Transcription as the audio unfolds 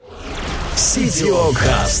CTO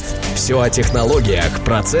Cast. Все о технологиях,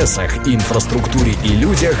 процессах, инфраструктуре и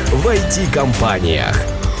людях в IT-компаниях.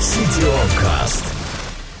 CTO Cast.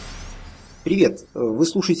 Привет! Вы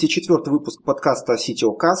слушаете 4-й выпуск подкаста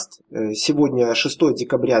CTO Cast. Сегодня 6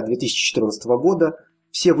 декабря 2014 года.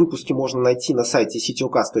 Все выпуски можно найти на сайте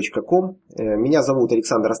ctocast.com. Меня зовут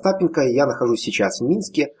Александр Остапенко, и я нахожусь сейчас в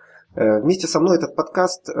Минске. Вместе со мной этот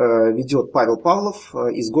подкаст ведет Павел Павлов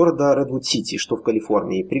из города Редвуд-Сити, что в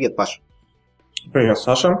Калифорнии. Привет, Паш. Привет,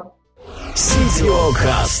 Саша. CTO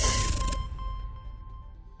Cast.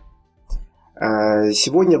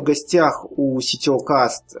 Сегодня в гостях у CTO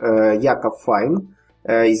Cast Яков Файн,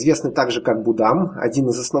 известный также как Будам, один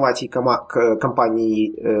из основателей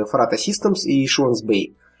компаний Farata Systems и Assurance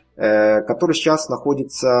Bay, который сейчас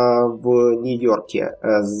находится в Нью-Йорке.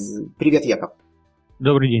 Привет, Яков.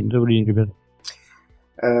 Добрый день, ребята.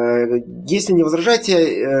 Если не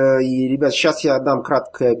возражаете, и, ребят, сейчас я дам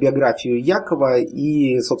краткую биографию Якова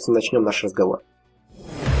и, собственно, начнем наш разговор.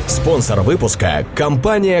 Спонсор выпуска –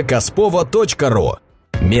 компания Kaspovo.ru.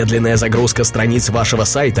 Медленная загрузка страниц вашего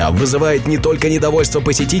сайта вызывает не только недовольство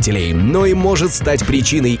посетителей, но и может стать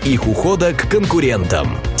причиной их ухода к конкурентам.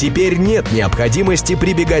 Теперь нет необходимости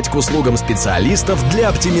прибегать к услугам специалистов для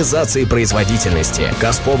оптимизации производительности.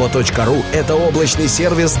 Kaspovo.ru – это облачный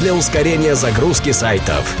сервис для ускорения загрузки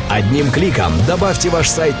сайтов. Одним кликом добавьте ваш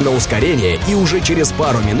сайт на ускорение, и уже через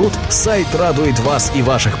пару минут сайт радует вас и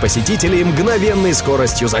ваших посетителей мгновенной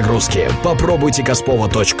скоростью загрузки. Попробуйте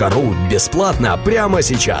Kaspovo.ru бесплатно прямо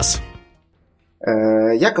сейчас.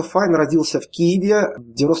 Яков Файн родился в Киеве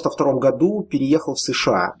в 1992 году, переехал в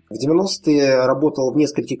США. В 90-е работал в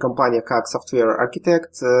нескольких компаниях как software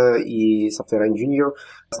architect и software engineer.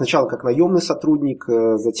 Сначала как наемный сотрудник,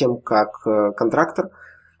 затем как контрактор.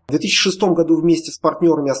 В 2006 году вместе с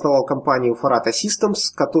партнерами основал компанию Farata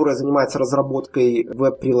Systems, которая занимается разработкой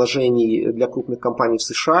веб-приложений для крупных компаний в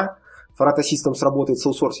США. Farata Systems работает с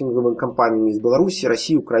аутсорсинговыми компаниями из Беларуси,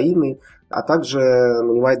 России, Украины, а также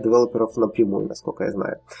нанимает девелоперов напрямую, насколько я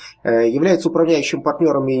знаю. Является управляющим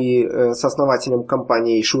партнером и сооснователем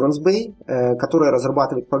компании Assurance Bay, которая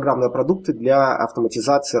разрабатывает программные продукты для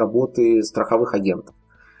автоматизации работы страховых агентов.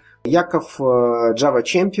 Яков Java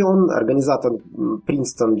Champion, организатор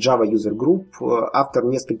Princeton Java User Group, автор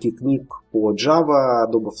нескольких книг по Java,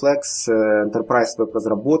 Adobe Flex, Enterprise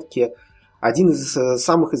веб-разработки, один из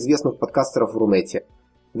самых известных подкастеров в Рунете,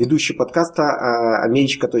 ведущий подкаста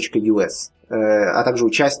America.us, а также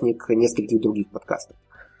участник нескольких других подкастов.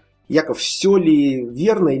 Яков, все ли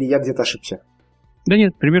верно или я где-то ошибся? Да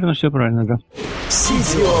нет, примерно все правильно, да.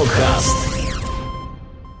 CTO Cast.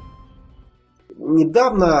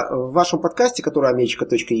 Недавно в вашем подкасте, который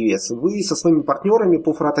America.us, вы со своими партнерами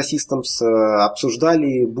по Farata Systems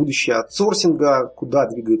обсуждали будущее аутсорсинга, куда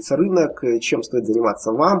двигается рынок, чем стоит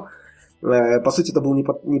заниматься вам. По сути, это был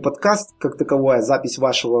не подкаст как таковой, а запись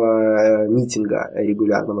вашего митинга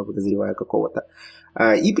регулярного, подозревая, какого-то.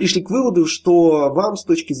 И пришли к выводу, что вам с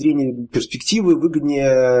точки зрения перспективы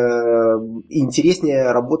выгоднее и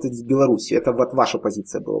интереснее работать в Беларуси. Это вот ваша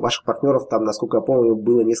позиция была. Ваших партнеров там, насколько я помню,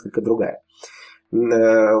 было несколько другая.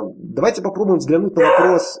 Давайте попробуем взглянуть на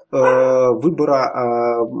вопрос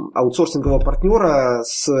выбора аутсорсингового партнера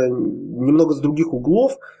немного с других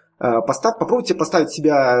углов. Попробуйте поставить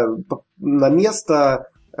себя на место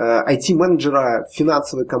IT-менеджера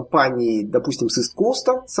финансовой компании, допустим, с East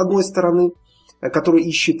Coast, с одной стороны, который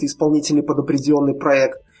ищет исполнителей под определенный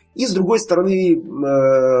проект, и с другой стороны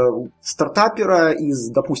стартапера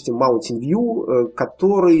из, допустим, Mountain View,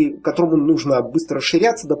 которому нужно быстро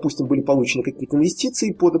расширяться, допустим, были получены какие-то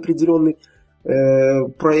инвестиции под определенный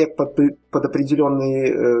проект, под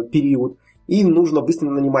определенный период, и нужно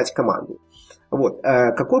быстро нанимать команду. Вот.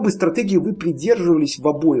 Какой бы стратегии вы придерживались в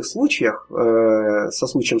обоих случаях, со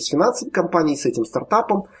случаем с финансовой компанией, с этим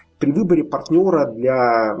стартапом, при выборе партнера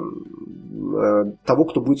для того,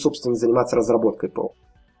 кто будет, собственно, заниматься разработкой ПО?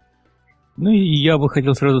 Ну и я бы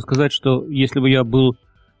хотел сразу сказать, что если бы я был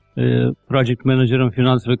проект-менеджером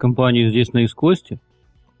финансовой компании здесь на Искосте,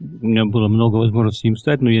 у меня было много возможностей им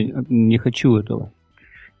стать, но я не хочу этого,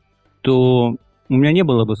 то у меня не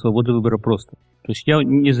было бы свободы выбора просто. То есть я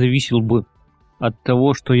не зависел бы от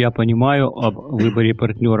того, что я понимаю об выборе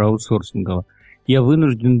партнера аутсорсингового. Я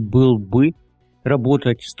вынужден был бы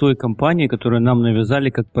работать с той компанией, которую нам навязали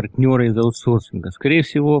как партнера из аутсорсинга. Скорее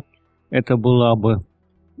всего, это была бы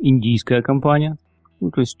индийская компания, ну,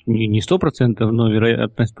 то есть не 100%, но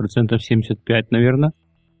вероятность 75%, наверное.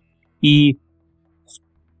 И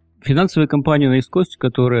финансовые компании на East Coast,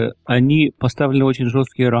 которые, они поставлены очень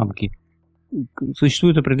жесткие рамки.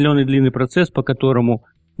 Существует определенный длинный процесс, по которому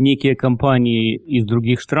некие компании из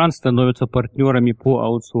других стран становятся партнерами по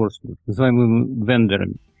аутсорсингу, называемыми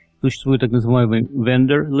вендорами. Существует так называемый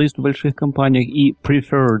vendor list в больших компаниях и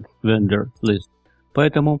preferred vendor list.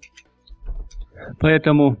 Поэтому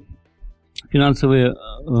финансовые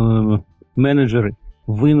менеджеры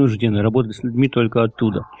вынуждены работать с людьми только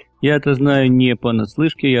оттуда. Я это знаю не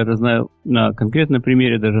понаслышке, я это знаю на конкретном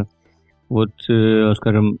примере даже. Вот,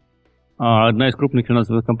 скажем, одна из крупных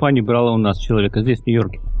финансовых компаний брала у нас человека здесь, в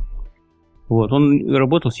Нью-Йорке. Вот, он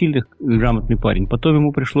работал сильный, грамотный парень. Потом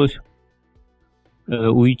ему пришлось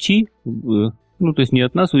уйти, ну, то есть не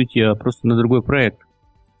от нас уйти, а просто на другой проект.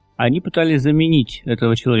 Они пытались заменить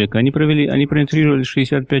этого человека. Они проинтервьюировали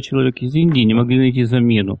 65 человек из Индии, не могли найти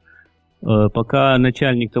замену. Пока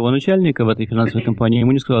начальник того начальника в этой финансовой компании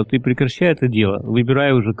ему не сказал: ты прекращай это дело,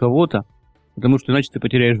 выбирай уже кого-то, потому что иначе ты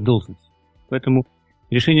потеряешь должность. Поэтому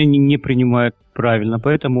решения они не принимают правильно.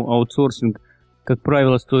 Поэтому аутсорсинг, как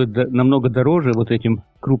правило, стоит намного дороже вот этим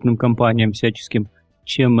крупным компаниям всяческим,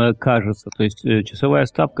 чем кажется. То есть часовая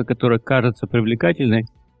ставка, которая кажется привлекательной,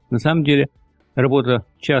 на самом деле работа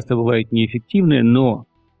часто бывает неэффективной, но,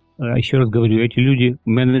 еще раз говорю, эти люди,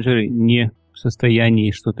 менеджеры, не в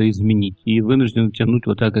состоянии что-то изменить и вынуждены тянуть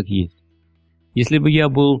вот так, как есть. Если бы я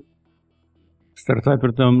был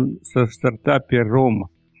стартапером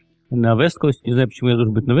на West Coast, не знаю, почему я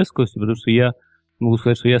должен быть на West Coast, потому что я могу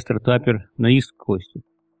сказать, что я стартапер на East Coast.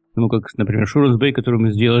 Ну, как, например, Surance Bay, который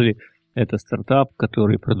мы сделали, это стартап,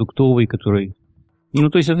 который продуктовый, который... Ну,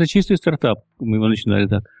 то есть это чистый стартап, мы его начинали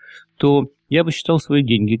так. То я бы считал свои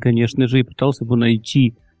деньги, конечно же, и пытался бы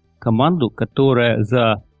найти команду, которая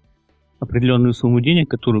за определенную сумму денег,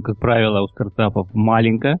 которую, как правило, у стартапов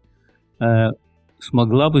маленькая,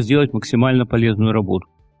 смогла бы сделать максимально полезную работу.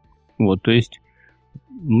 Вот, то есть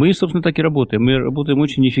мы, собственно, так и работаем. Мы работаем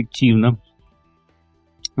очень эффективно.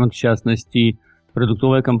 Вот, в частности,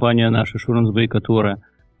 продуктовая компания наша, Surance Bay, которая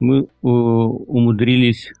мы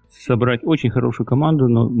умудрились собрать очень хорошую команду,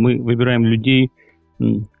 но мы выбираем людей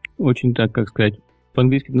очень так, как сказать,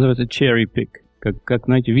 по-английски это называется cherry pick, как,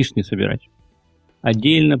 знаете, вишни собирать.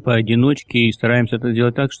 Отдельно, поодиночке, и стараемся это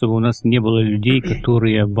делать так, чтобы у нас не было людей,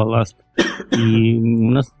 которые балласт. И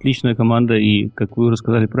у нас отличная команда, и, как вы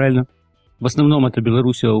рассказали правильно, в основном это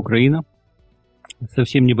Белоруссия, Украина,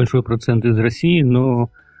 совсем небольшой процент из России, но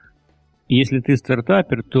если ты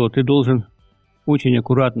стартапер, то ты должен очень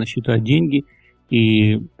аккуратно считать деньги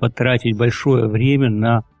и потратить большое время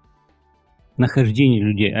на нахождение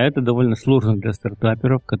людей. А это довольно сложно для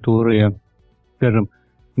стартаперов, которые, скажем,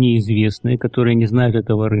 неизвестные, которые не знают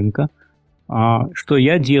этого рынка. А что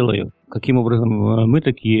я делаю? Каким образом мы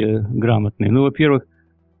такие грамотные? Ну, во-первых,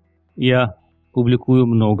 я публикую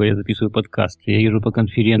много, я записываю подкасты, я езжу по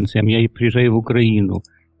конференциям, я приезжаю в Украину,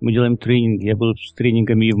 мы делаем тренинги, я был с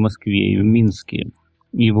тренингами и в Москве, и в Минске,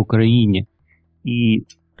 и в Украине. И,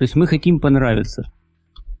 то есть мы хотим понравиться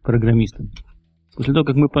программистам. После того,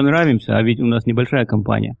 как мы понравимся, а ведь у нас небольшая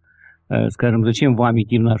компания, скажем, зачем вам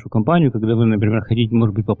идти в нашу компанию, когда вы, например, хотите,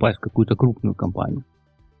 может быть, попасть в какую-то крупную компанию,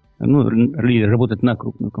 ну, работать на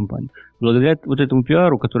крупную компанию. Благодаря вот этому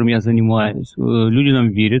пиару, которым я занимаюсь, люди нам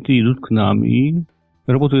верят и идут к нам, и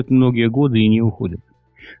работают многие годы и не уходят.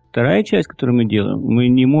 Вторая часть, которую мы делаем, мы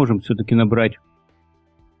не можем все-таки набрать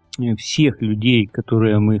всех людей,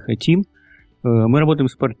 которые мы хотим. Мы работаем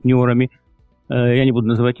с партнерами. Я не буду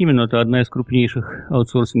называть имя, но это одна из крупнейших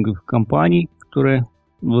аутсорсинговых компаний, которая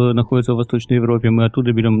находится в Восточной Европе. Мы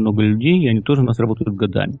оттуда берем много людей, и они тоже у нас работают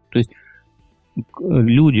годами. То есть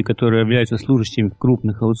люди, которые являются служащими в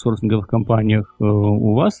крупных аутсорсинговых компаниях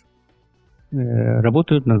у вас,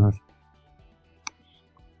 работают на нас.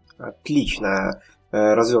 Отлично.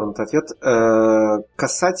 Развернутый ответ.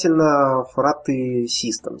 Касательно Fraty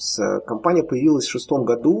Systems. Компания появилась в 2006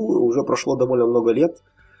 году, уже прошло довольно много лет,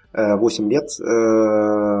 8 лет.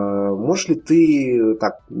 Можешь ли ты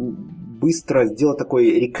так быстро сделать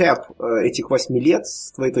такой рекап этих 8 лет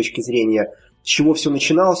с твоей точки зрения, с чего все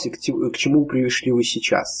начиналось и к чему пришли вы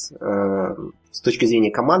сейчас? С точки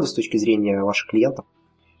зрения команды, с точки зрения ваших клиентов?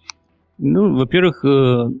 Ну, во-первых,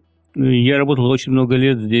 я работал очень много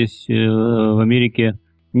лет здесь, в Америке,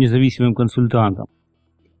 независимым консультантом.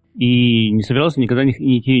 И не собирался никогда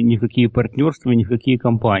идти ни в какие партнерства, ни в какие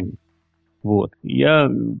компании. Вот. Я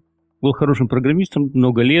был хорошим программистом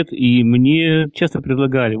много лет, и мне часто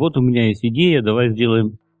предлагали: вот у меня есть идея, давай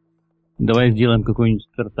сделаем какой-нибудь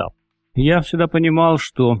стартап. Я всегда понимал,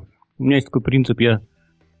 что у меня есть такой принцип, я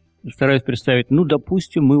стараюсь представить, ну,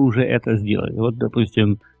 допустим, мы уже это сделали. Вот,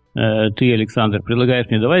 допустим, ты, Александр, предлагаешь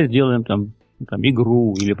мне, давай сделаем там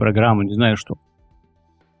игру или программу, не знаю что.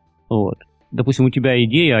 Вот. Допустим, у тебя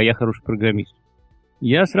идея, а я хороший программист.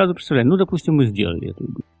 Я сразу представляю, ну, допустим, мы сделали эту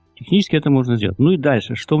игру. Технически это можно сделать. Ну и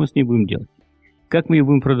дальше, что мы с ней будем делать? Как мы ее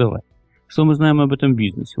будем продавать? Что мы знаем об этом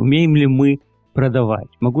бизнесе? Умеем ли мы продавать?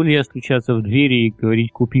 Могу ли я стучаться в двери и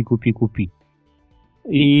говорить «купи, купи, купи»?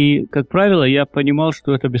 И, как правило, я понимал,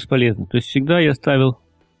 что это бесполезно. То есть всегда я ставил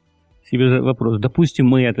себе вопрос, допустим,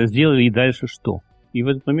 мы это сделали, и дальше что? И в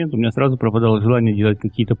этот момент у меня сразу пропадало желание делать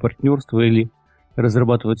какие-то партнерства или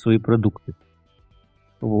разрабатывать свои продукты.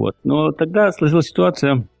 Вот. Но тогда сложилась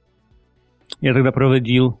ситуация, я тогда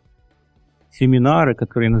проводил семинары,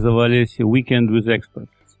 которые назывались Weekend with Experts.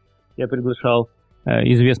 Я приглашал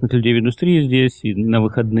известных людей в индустрии здесь и на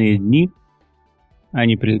выходные дни.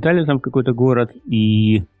 Они прилетали там в какой-то город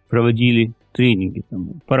и проводили тренинги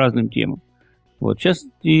там, по разным темам. Вот. Сейчас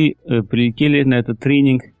прилетели на этот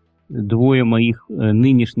тренинг двое моих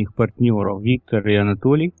нынешних партнеров, Виктор и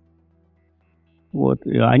Анатолий. Вот.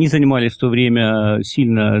 Они занимались в то время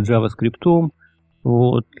сильно JavaScript,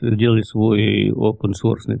 вот, делали свой open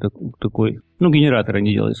source такой, ну, генератор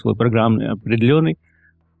они делали свой программный определенный.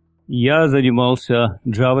 Я занимался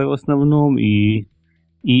Java в основном, и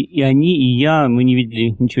они, и я, мы не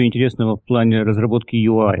видели ничего интересного в плане разработки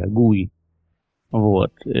UI, GUI.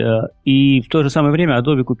 Вот. И в то же самое время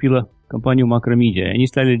Adobe купила компанию Macromedia. Они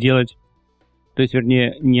стали делать, то есть,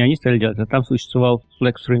 вернее, не они стали делать, а там существовал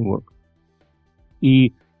Flex Framework.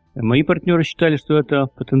 И мои партнеры считали, что это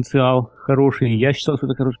потенциал хороший, я считал, что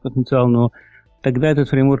это хороший потенциал, но тогда этот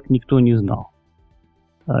фреймворк никто не знал.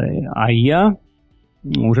 А я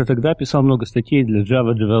уже тогда писал много статей для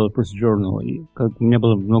Java Developers Journal, и у меня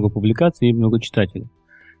было много публикаций и много читателей.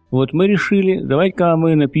 Вот мы решили, давай-ка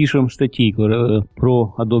мы напишем статейку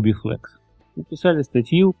про Adobe Flex. Написали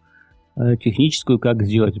статью техническую, как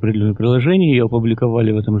сделать определенное приложение, ее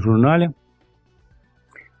опубликовали в этом журнале.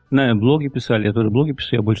 На блоге писали, я тоже блоги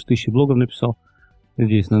писал, я больше 1000 блогов написал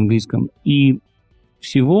здесь на английском. И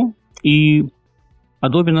всего, и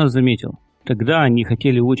Adobe нас заметил. Тогда они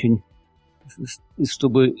хотели очень,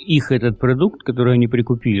 чтобы их этот продукт, который они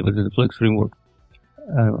прикупили, вот этот Flex Framework,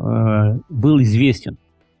 был известен.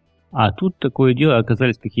 А тут такое дело,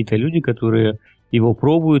 оказались какие-то люди, которые его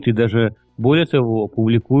пробуют и даже, более того,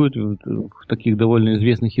 публикуют в таких довольно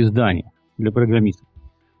известных изданиях для программистов.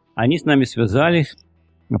 Они с нами связались,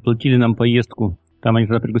 оплатили нам поездку. Там они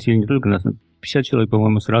тогда пригласили не только нас, но 50 человек,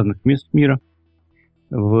 по-моему, с разных мест мира.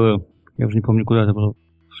 Я уже не помню, куда это было.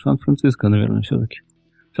 В Сан-Франциско, наверное, все-таки.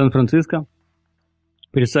 В Сан-Франциско.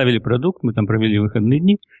 Представили продукт, мы там провели выходные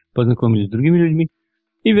дни, познакомились с другими людьми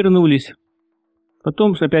и вернулись.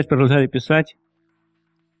 Потом опять продолжали писать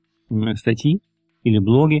статьи или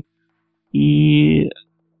блоги. И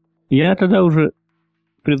я тогда уже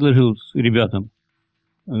предложил ребятам,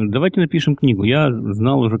 давайте напишем книгу. Я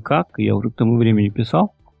знал уже как, я уже к тому времени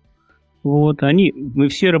писал. Вот, мы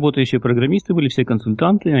все работающие программисты были, все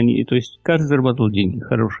консультанты, то есть каждый зарабатывал деньги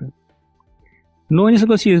хорошие. Но они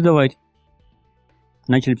согласились давать.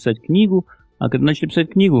 Начали писать книгу, а когда начали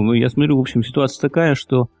писать книгу, я смотрю, в общем, ситуация такая,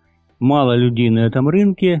 что мало людей на этом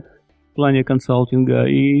рынке в плане консалтинга,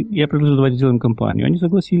 и я предложил, давайте сделаем компанию. Они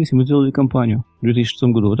согласились, и мы сделали компанию в 2006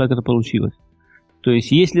 году. Вот так это получилось. То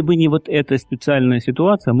есть, если бы не вот эта специальная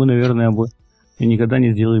ситуация, мы, наверное, никогда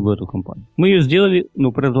не сделали бы эту компанию. Мы ее сделали,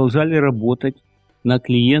 но продолжали работать на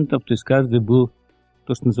клиентов, то есть каждый был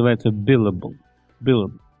то, что называется billable.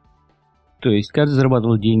 То есть каждый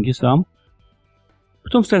зарабатывал деньги сам.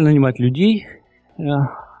 Потом стали нанимать людей,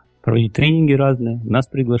 проводить тренинги разные, нас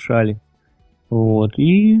приглашали. Вот.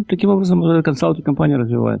 И таким образом консалтинг-компания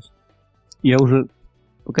развивается.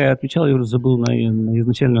 Пока я отвечал, я уже забыл на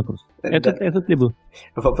изначальный вопрос. Этот ли был?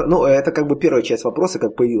 Ну, это как бы первая часть вопроса,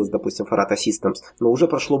 как появилась, допустим, Farata Systems. Но уже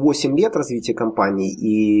прошло 8 лет развития компании,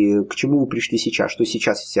 и к чему вы пришли сейчас? Что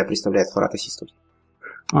сейчас из себя представляет Farata Systems?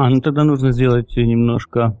 Ну тогда нужно сделать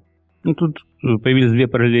немножко... Ну, тут появились две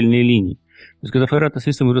параллельные линии. То есть, когда Farata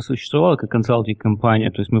Systems уже существовала как консалтинг-компания,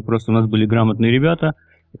 то есть у нас были грамотные ребята,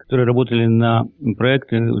 которые работали на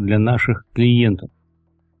проекты для наших клиентов.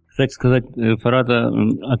 Кстати сказать,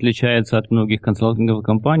 Farata отличается от многих консалтинговых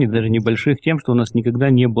компаний, даже небольших, тем, что у нас никогда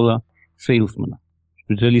не было сейлсмена,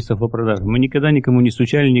 специалистов по продажам. Мы никогда никому не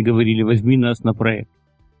стучали, не говорили, возьми нас на проект.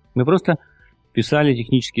 Мы просто писали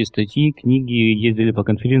технические статьи, книги, ездили по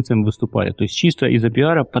конференциям, выступали. То есть чисто из-за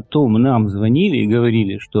пиара потом нам звонили и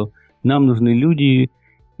говорили, что нам нужны люди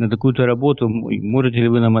на такую-то работу, можете ли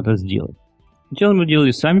вы нам это сделать. Сначала мы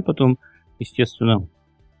делали сами, потом, естественно,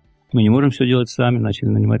 мы не можем все делать сами, начали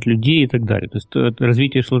нанимать людей и так далее. То есть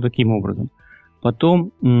развитие шло таким образом.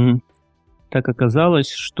 Потом так оказалось,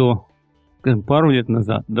 что, скажем, пару лет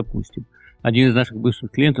назад, допустим, один из наших бывших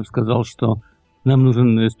клиентов сказал, что нам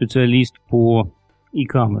нужен специалист по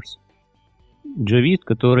e-commerce. джавист,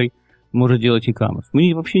 который может делать e-commerce.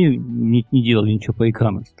 Мы вообще не делали ничего по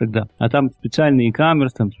e-commerce тогда. А там специальный e-commerce,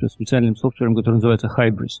 там специальным софтвером, который называется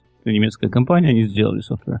Hybris. Это немецкая компания, они сделали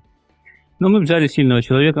софтвер. Но мы взяли сильного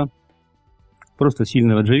человека, просто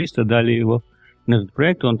сильного джависта, дали его на этот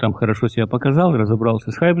проект, он там хорошо себя показал,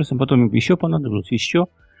 разобрался с Hybris, потом им еще понадобилось, еще.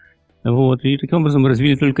 Вот. И таким образом мы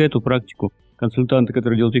развили только эту практику. Консультанты,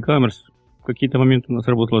 которые делают e-commerce, в какие-то моменты у нас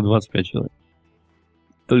работало 25 человек.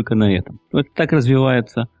 Только на этом. Вот так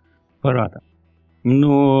развивается Farata.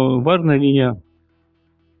 Но важная линия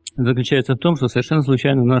заключается в том, что совершенно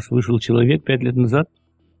случайно у нас вышел человек 5 лет назад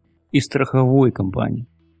из страховой компании,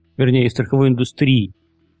 вернее, из страховой индустрии,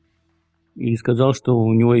 и сказал, что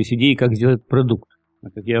у него есть идеи, как сделать продукт.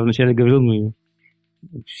 Как я вначале говорил, мы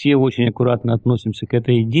все очень аккуратно относимся к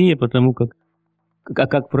этой идее, потому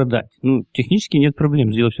как продать? Ну, технически нет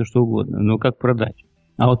проблем сделать все, что угодно, но как продать?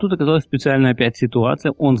 А вот тут оказалась специальная опять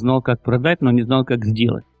ситуация, он знал, как продать, но не знал, как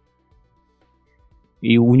сделать.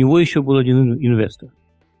 И у него еще был один инвестор.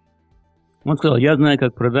 Он сказал, я знаю,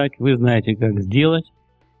 как продать, вы знаете, как сделать,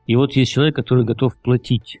 и вот есть человек, который готов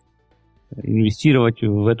платить, инвестировать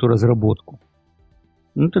в эту разработку.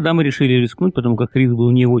 Ну, тогда мы решили рискнуть, потому как риск был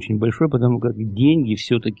не очень большой, потому как деньги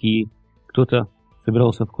все-таки кто-то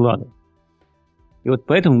собирался вкладывать. И вот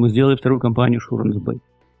поэтому мы сделали вторую компанию SuranceBay.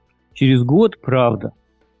 Через год, правда,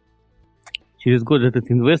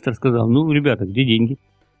 этот инвестор сказал, ну, ребята, где деньги?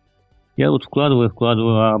 Я вот вкладываю,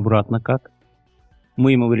 а обратно как?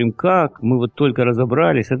 Мы ему говорим, как? Мы вот только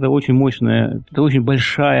разобрались, это очень мощная, это очень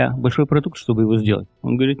большой продукт, чтобы его сделать.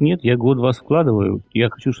 Он говорит, нет, я год вас вкладываю, я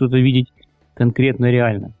хочу что-то видеть конкретно,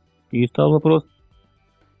 реально. И стал вопрос,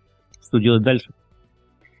 что делать дальше?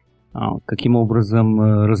 Каким образом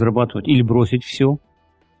разрабатывать? Или бросить все?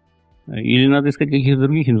 Или надо искать каких-то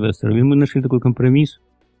других инвесторов? И мы нашли такой компромисс,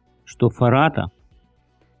 что Farata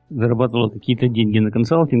зарабатывала какие-то деньги на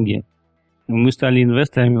консалтинге, мы стали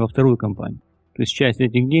инвесторами во вторую компанию. То есть часть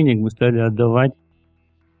этих денег мы стали отдавать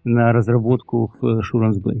на разработку в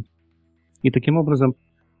SuranceBay. И таким образом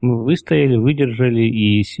мы выстояли, выдержали,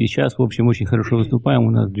 и сейчас, в общем, очень хорошо выступаем.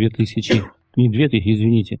 У нас 200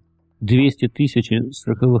 тысяч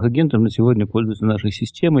страховых агентов на сегодня пользуются нашей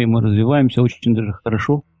системой, и мы развиваемся очень даже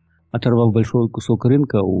хорошо, оторвав большой кусок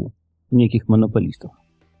рынка у неких монополистов.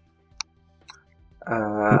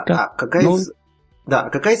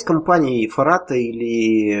 Какая из компаний, Farata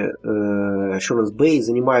или SuranceBay,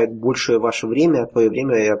 занимает большее ваше время, твое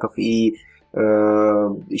время, Яков? И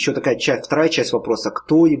еще такая вторая часть вопроса.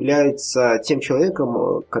 Кто является тем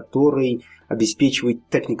человеком, который обеспечивает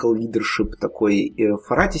technical leadership такой в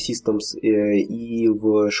Farata Systems и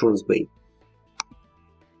в SuranceBay?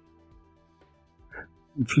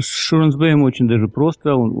 С SuranceBay очень даже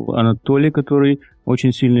просто. Анатолий, который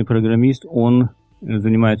очень сильный программист, он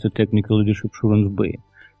занимается technical leadership SuranceBay.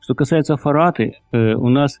 Что касается Farata, у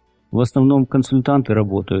нас в основном консультанты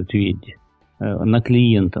работают, видите, на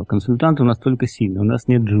клиентов. Консультанты у нас только сильные, у нас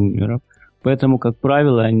нет джуниоров. Поэтому, как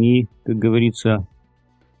правило, они, как говорится,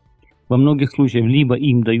 во многих случаях либо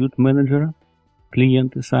им дают менеджера,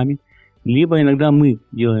 клиенты сами, либо иногда мы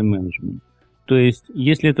делаем менеджмент. То есть,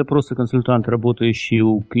 если это просто консультант, работающий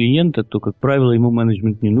у клиента, то, как правило, ему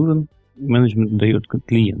менеджмент не нужен, менеджмент дает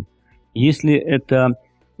клиент. Если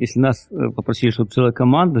нас попросили, чтобы целая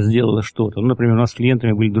команда сделала что-то, например, у нас с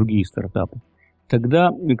клиентами были другие стартапы,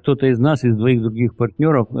 тогда кто-то из нас, из двоих других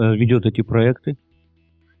партнеров ведет эти проекты.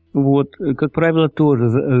 Вот, как правило, тоже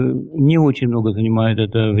не очень много занимает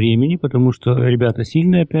это времени, потому что ребята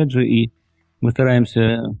сильные, опять же, и мы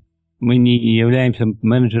не являемся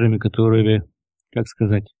менеджерами, которые, как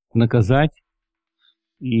сказать, наказать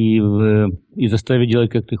и заставить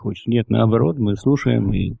делать, как ты хочешь. Нет, наоборот, мы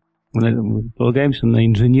слушаем и мы полагаемся на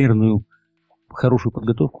инженерную хорошую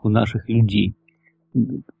подготовку наших людей.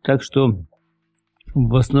 Так что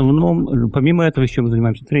в основном, помимо этого, еще мы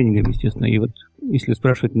занимаемся тренингами, естественно. И вот если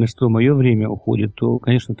спрашивать, на что мое время уходит, то,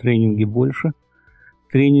 конечно, тренинги больше.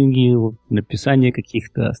 Тренинги, написание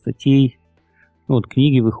каких-то статей,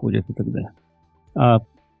 книги выходят и так далее. А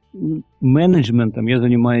менеджментом я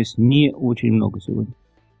занимаюсь не очень много сегодня.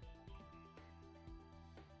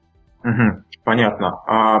 Понятно.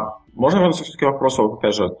 Можно вернуться все-таки к вопросу,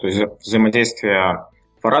 опять же, то есть взаимодействия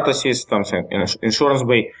Farata Systems,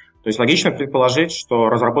 SuranceBay. То есть логично предположить, что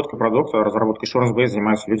разработкой SuranceBay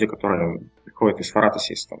занимаются люди, которые приходят из Farata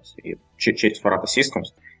Systems и через Farata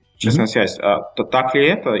Systems. Честная связь. Так ли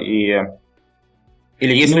это? Или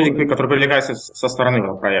есть люди, которые привлекаются со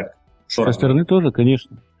стороны проекта? Со стороны тоже,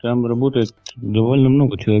 конечно. Там работает довольно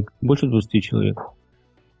много человек, больше 20 человек.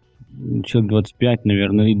 Человек 25,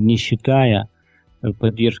 наверное, не считая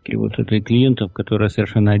поддержки вот этой клиентов, которая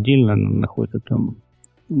совершенно отдельно находится там.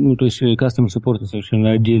 Ну, то есть customer support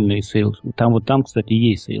совершенно отдельно и sales. Там, кстати,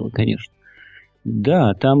 есть sales, конечно.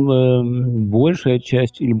 Да, там большая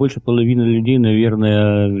часть или больше половины людей,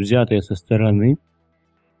 наверное, взятые со стороны,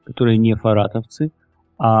 которые не фаратовцы,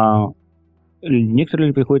 а некоторые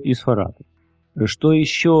люди приходят из фаратов. Что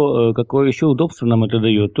еще, какое еще удобство нам это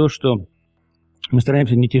дает? То, что мы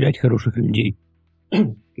стараемся не терять хороших людей.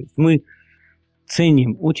 Мы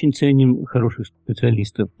очень ценим хороших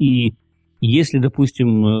специалистов. И если,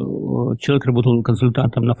 допустим, человек работал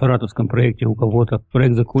консультантом на фаратовском проекте у кого-то,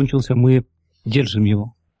 проект закончился, мы держим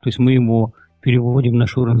его. То есть мы его переводим на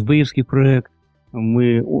Шурансбейевский проект,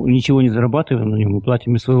 мы ничего не зарабатываем на нем, мы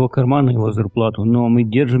платим из своего кармана его зарплату, но мы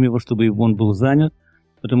держим его, чтобы он был занят,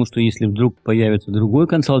 потому что если вдруг появится другой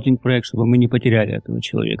консалтинг-проект, чтобы мы не потеряли этого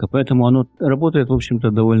человека. Поэтому оно работает, в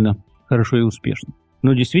общем-то, довольно хорошо и успешно.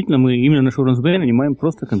 Но действительно, мы именно на Шурансбей нанимаем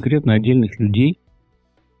просто конкретно отдельных людей,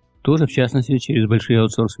 тоже, в частности, через большие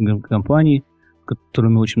аутсорсинговые компании, с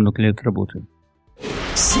которыми очень много лет работаем.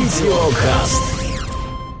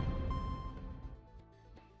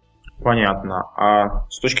 Понятно. А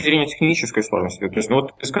с точки зрения технической сложности, то есть,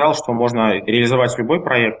 вот ты сказал, что можно реализовать любой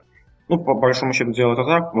проект. Ну, по большому счету дела это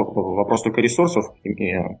так, вопрос только ресурсов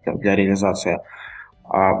для реализации.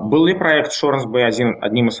 Был ли проект Shorance Bay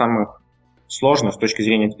одним из самых сложных с точки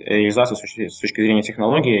зрения реализации, с точки зрения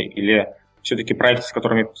технологии, или все-таки проекты, с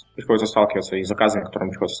которыми приходится сталкиваться, и заказами, с которыми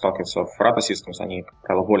приходится сталкиваться в Farata Systems, они, как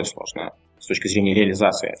правило, более сложные с точки зрения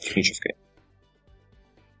реализации технической?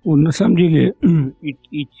 На самом деле,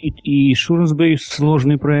 и Shorance Bay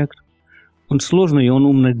сложный проект. Он сложный, и он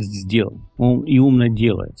умно сделан, и умно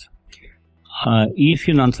делается. И в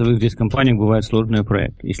финансовых здесь компаниях бывают сложные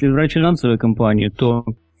проекты. Если брать финансовые компании, то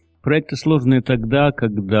проекты сложные тогда,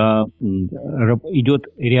 когда идет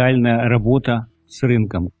реальная работа с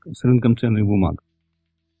рынком ценных бумаг.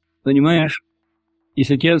 Понимаешь,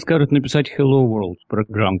 если тебе скажут написать Hello World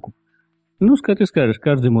программку, ну, ты скажешь,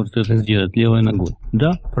 каждый может это сделать левой ногой.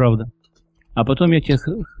 Да, правда. А потом я тебе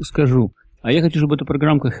скажу, а я хочу, чтобы эта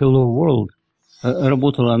программка Hello World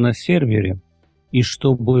работала на сервере, и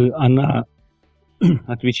чтобы она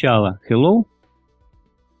отвечала Hello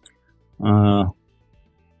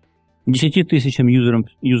 10 тысячам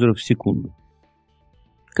юзеров в секунду.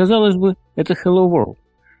 Казалось бы, это Hello World.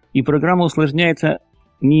 И программа усложняется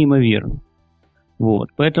неимоверно. Вот.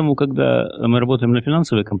 Поэтому, когда мы работаем на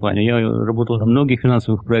финансовой компании, я работал на многих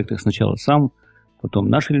финансовых проектах сначала сам, потом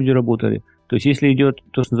наши люди работали. То есть, если идет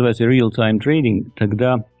то, что называется real-time trading,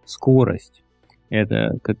 тогда скорость,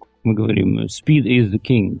 это, как мы говорим, speed is the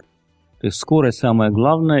king. То есть скорость самое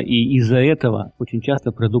главное, и из-за этого очень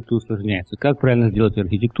часто продукты усложняются. Как правильно сделать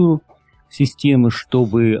архитектуру системы,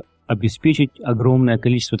 чтобы обеспечить огромное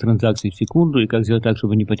количество транзакций в секунду, и как сделать так,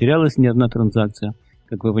 чтобы не потерялась ни одна транзакция.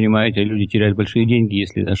 Как вы понимаете, люди теряют большие деньги,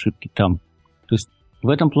 если ошибки там. То есть в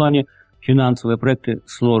этом плане финансовые проекты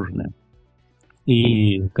сложные.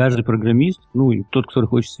 И каждый программист, ну и тот, кто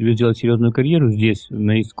хочет себе сделать серьезную карьеру здесь,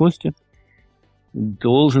 на East Coast,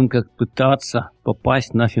 должен пытаться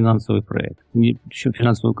попасть на финансовый проект, еще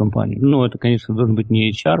финансовую компанию. Ну, это, конечно, должен быть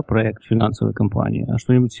не HR-проект финансовой компании, а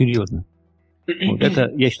что-нибудь серьезное. Вот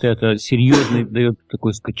это, я считаю, это серьезный дает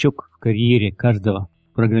такой скачок в карьере каждого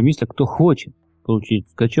программиста, кто хочет получить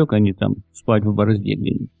скачок, а не там спать в борозде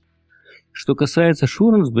где-нибудь. Что касается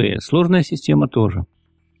Shorance Bay, сложная система тоже.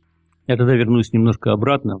 Я тогда вернусь немножко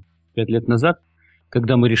обратно, 5 лет назад,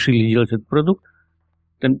 когда мы решили делать этот продукт.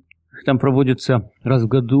 Там проводится раз в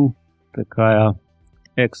году такая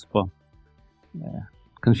экспо,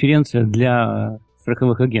 конференция для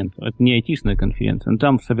страховых агентов. Это не айтишная конференция, но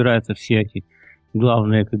там собираются все эти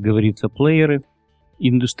главные, как говорится, плееры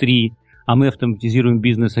индустрии, а мы автоматизируем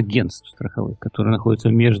бизнес агентств страховых, которые находятся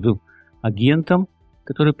между агентом,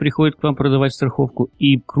 который приходит к вам продавать страховку,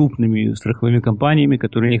 и крупными страховыми компаниями,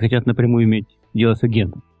 которые не хотят напрямую иметь дело с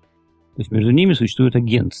агентом. То есть между ними существует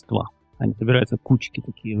агентство. Они собираются кучки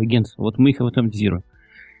такие в агентства. Вот мы их автоматизируем.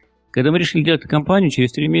 Когда мы решили делать эту компанию,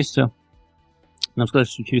 через 3 месяца, нам сказали,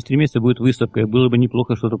 что через 3 месяца будет выставка, и было бы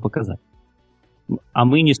неплохо что-то показать. А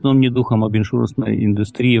мы ни сном, ни духом об иншурансной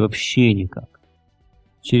индустрии вообще никак.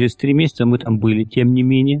 Через 3 месяца мы там были, тем не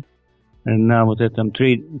менее, на вот этом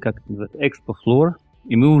Expo Floor,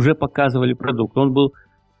 и мы уже показывали продукт. Он был,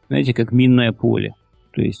 знаете, как минное поле.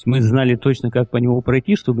 То есть мы знали точно, как по нему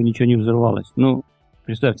пройти, чтобы ничего не взорвалось. Ну,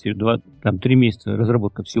 представьте, 3 месяца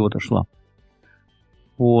разработка всего-то шла.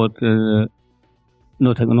 Вот. Но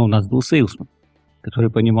у нас был сейлсмен,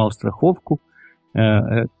 который понимал страховку,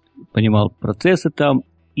 понимал процессы там.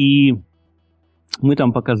 И мы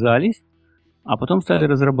там показались. а потом стали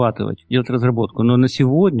разрабатывать, делать разработку. Но на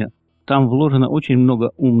сегодня там вложено очень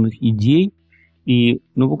много умных идей, и,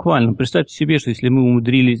 ну, буквально, представьте себе, что если мы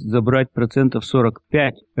умудрились забрать 45%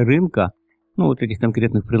 рынка, ну, вот этих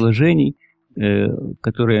конкретных приложений,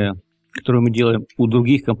 которые мы делаем у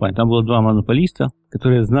других компаний. Там было 2 монополиста,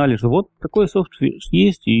 которые знали, что вот такой софтвер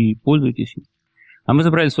есть, и пользуйтесь им. А мы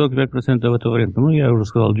забрали 45% этого рынка. Ну, я уже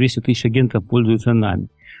сказал, 200 тысяч агентов пользуются нами.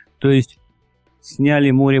 То есть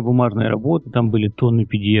сняли море бумажной работы, там были тонны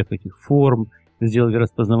PDF этих форм, сделали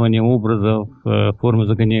распознавание образов, формы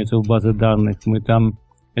загоняются в базы данных, мы там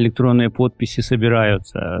электронные подписи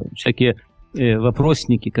собираются, всякие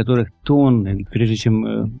вопросники, которых тонны, прежде чем,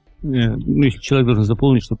 ну, если человек должен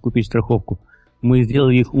заполнить, чтобы купить страховку, мы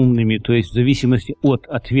сделали их умными, то есть в зависимости от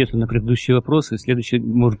ответа на предыдущие вопросы, следующие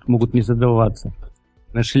могут не задаваться.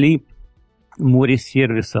 Нашли море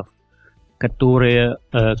сервисов, которые,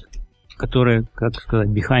 как сказать,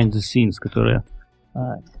 behind the scenes,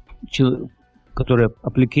 которые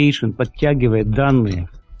application подтягивает данные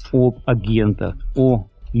об агентах, о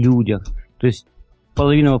людях. То есть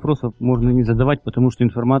половину вопросов можно не задавать, потому что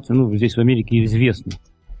информация, ну, здесь в Америке известна.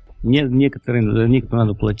 Некоторым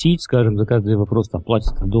надо платить, скажем, за каждый вопрос там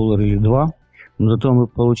платится $1 или $2, но зато мы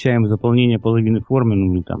получаем заполнение половины формы,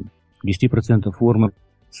 ну, или там 10% формы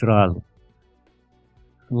сразу.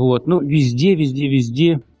 Вот, ну,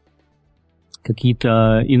 везде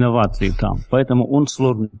какие-то инновации там. Поэтому он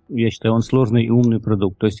сложный, я считаю, он сложный и умный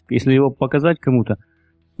продукт. То есть, если его показать кому-то,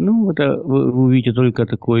 ну, это вы увидите только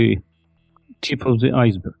такой tip of the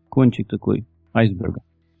iceberg, кончик такой айсберга.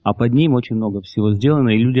 А под ним очень много всего сделано,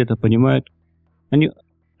 и люди это понимают.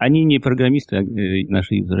 Они не программисты,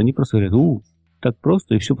 наши юзеры, они просто говорят, так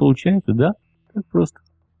просто, и все получается, да, так просто.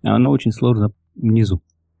 А оно очень сложно внизу.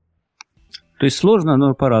 То есть сложно,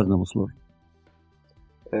 но по-разному сложно.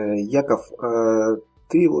 Яков,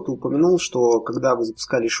 ты вот упомянул, что когда вы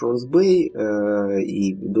запускали Insurance Bay,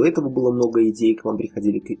 и до этого было много идей, к вам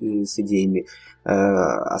приходили с идеями,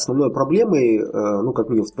 основной проблемой, ну, как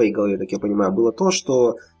минимум в твоей голове, как я понимаю, было то,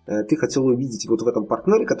 что ты хотел увидеть вот в этом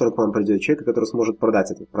партнере, который к вам придет, человека, который сможет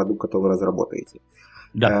продать этот продукт, который вы разработаете.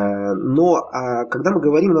 Да. Но когда мы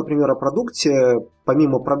говорим, например, о продукте,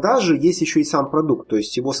 помимо продажи, есть еще и сам продукт, то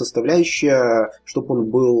есть его составляющая, чтобы он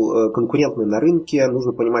был конкурентный на рынке,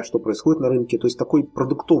 нужно понимать, что происходит на рынке, то есть такой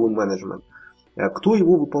продуктовый менеджмент. Кто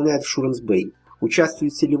его выполняет в Insurance Bay?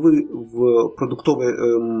 Участвуете ли вы в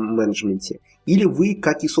продуктовом менеджменте? Или вы,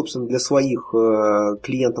 как и, собственно, для своих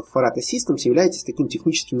клиентов Farata Systems, являетесь таким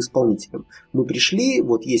техническим исполнителем? Мы пришли,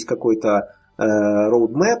 вот есть какой-то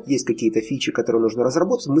roadmap, есть какие-то фичи, которые нужно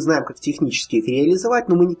разработать, мы знаем, как технически их реализовать,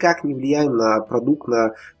 но мы никак не влияем на продукт,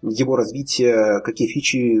 на его развитие, какие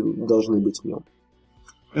фичи должны быть в нем.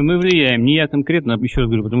 Мы влияем, не я конкретно, еще раз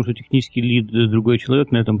говорю, потому что технический лид другой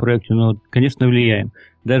человек на этом проекте, но, конечно, влияем.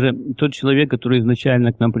 Даже тот человек, который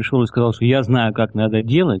изначально к нам пришел и сказал, что я знаю, как надо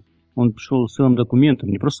делать, он пришел с целым документом,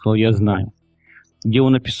 не просто сказал «я знаю», где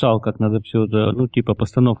он написал, как надо все это, ну, типа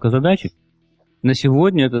постановка задачек. На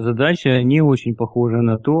сегодня эта задача не очень похожа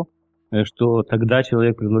на то, что тогда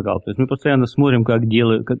человек предлагал. То есть мы постоянно смотрим, как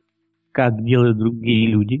делают другие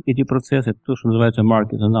люди эти процессы, это то, что называется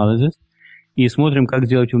market analysis, и смотрим, как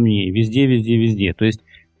сделать умнее, везде. То есть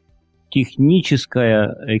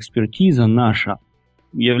техническая экспертиза наша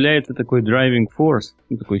является такой driving force,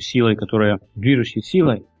 такой силой, движущей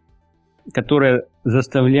силой, которая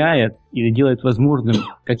заставляет или делает возможным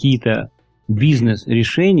какие-то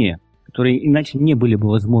бизнес-решения, которые иначе не были бы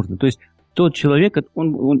возможны. То есть тот человек,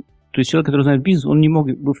 человек, который знает бизнес, он не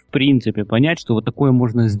мог бы в принципе понять, что вот такое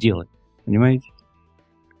можно сделать. Понимаете?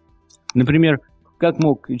 Например, как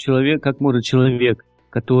может человек,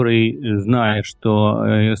 который знает,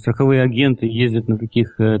 что страховые агенты ездят на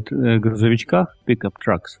таких грузовичках, pick-up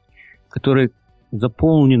trucks, которые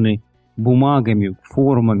заполнены бумагами,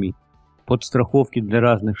 формами под страховки для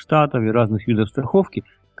разных штатов и разных видов страховки,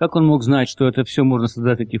 как он мог знать, что это все можно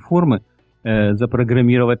создать, эти формы,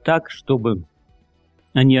 запрограммировать так, чтобы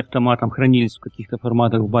они автоматом хранились в каких-то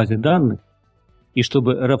форматах в базе данных, и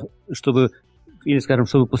чтобы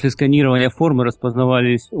после сканирования формы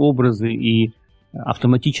распознавались образы и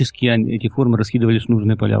автоматически эти формы раскидывались в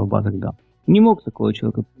нужные поля в базах данных. Не мог такого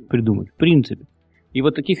человека придумать, в принципе. И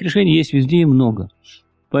вот таких решений есть везде и много.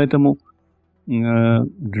 Поэтому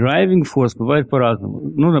driving force бывает по-разному.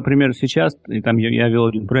 Ну, например, сейчас, там я вел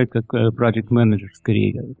один проект как project manager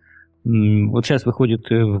скорее. Вот сейчас выходит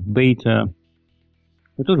в бета,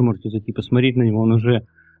 вы тоже можете зайти посмотреть на него, он уже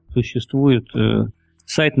существует.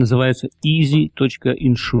 Сайт называется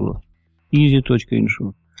easy.insure.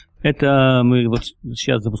 Easy.insure. Это мы вот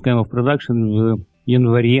сейчас запускаем его в продакшн в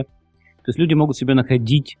январе. То есть люди могут себе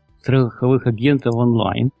находить страховых агентов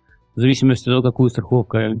онлайн, в зависимости от того,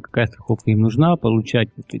 какая страховка им нужна, получать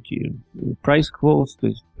вот эти price quotes, то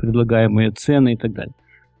есть предлагаемые цены и так далее.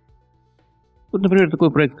 Вот, например,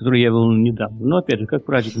 такой проект, который я вел недавно. Но, опять же, как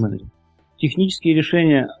project менеджер. Технические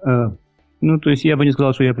решения, то есть я бы не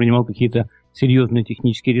сказал, что я принимал какие-то серьезные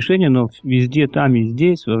технические решения, но везде, там и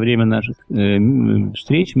здесь, во время наших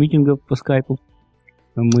встреч, митингов по скайпу,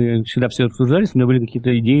 мы всегда все обсуждали, у меня были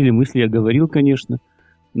какие-то идеи или мысли, я говорил, конечно,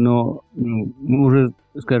 но мы уже,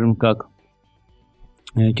 скажем как,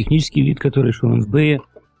 технический лид, который шел в НСБ,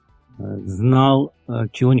 знал,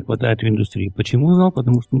 чего не хватает в индустрии. Почему знал?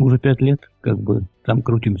 Потому что мы уже 5 лет там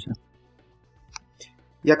крутимся.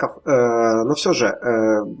 Яков, но все же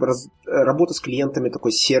работа с клиентами,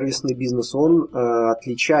 такой сервисный бизнес, он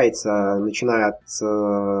отличается, начиная от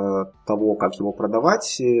того, как его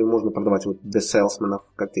продавать, можно продавать вот для селсменов,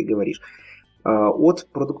 как ты говоришь, от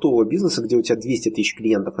продуктового бизнеса, где у тебя 200 тысяч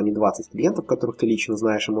клиентов, а не 20 клиентов, которых ты лично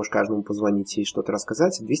знаешь и можешь каждому позвонить и что-то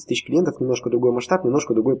рассказать. 200 тысяч клиентов, немножко другой масштаб,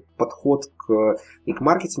 немножко другой подход и к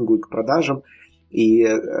маркетингу, и к продажам. И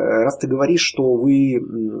раз ты говоришь, что вы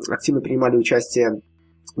активно принимали участие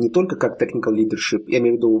не только как technical leadership, я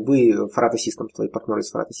имею в виду вы Farata Systems, твои партнеры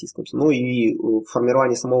из Farata Systems, но и в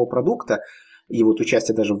формировании самого продукта, и вот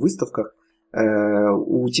участие даже в выставках,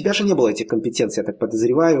 у тебя же не было этих компетенций, я так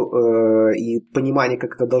подозреваю, и понимания,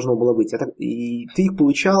 как это должно было быть. И ты их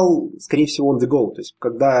получал, скорее всего, on the go. То есть,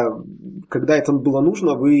 когда это было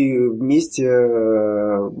нужно, вы вместе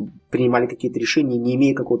принимали какие-то решения, не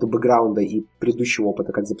имея какого-то бэкграунда и предыдущего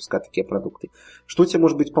опыта, как запускать такие продукты. Что тебе,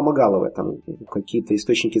 может быть, помогало в этом? Какие-то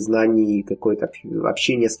источники знаний, какое-то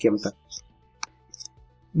общение с кем-то?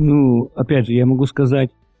 Опять же, я могу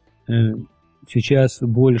сказать, сейчас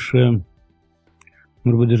больше...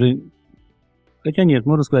 Может быть, даже... Хотя нет,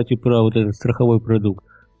 можно сказать и про вот этот страховой продукт.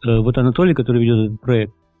 Вот Анатолий, который ведет этот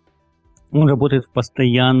проект, он работает в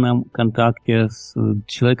постоянном контакте с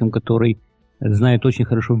человеком, который знает очень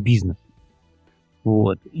хорошо бизнес.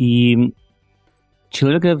 Вот. И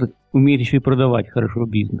человек этот умеет еще и продавать хорошо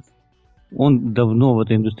бизнес. Он давно в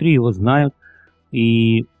этой индустрии, его знают.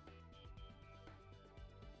 И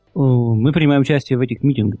мы принимаем участие в этих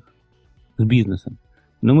митингах с бизнесом.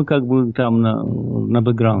 Но мы там на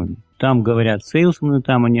бэкграунде. Там говорят сейлсмены,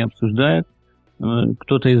 там они обсуждают.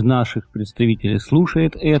 Кто-то из наших представителей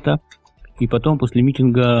слушает это. И потом после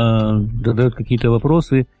митинга задают какие-то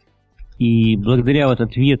вопросы. И благодаря вот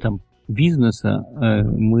ответам бизнеса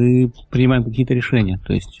мы принимаем какие-то решения.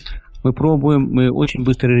 То есть мы пробуем, мы очень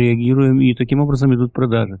быстро реагируем, и таким образом идут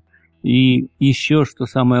продажи. И еще, что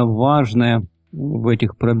самое важное в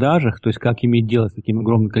этих продажах, то есть как иметь дело с таким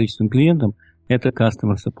огромным количеством клиентов, это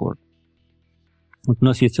customer support. Вот у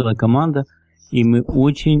нас есть целая команда, и мы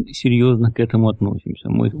очень серьезно к этому относимся.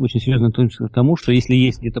 Мы очень серьезно относимся к тому, что если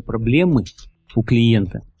есть где-то проблемы у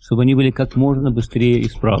клиента, чтобы они были как можно быстрее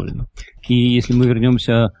исправлены. И если мы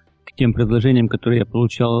вернемся к тем предложениям, которые я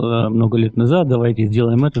получал много лет назад, давайте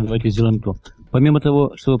сделаем это, давайте сделаем то. Помимо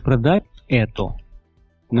того, чтобы продать это,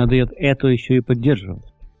 надо это еще и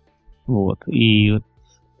поддерживать. Вот. И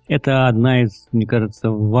это одна из, мне кажется,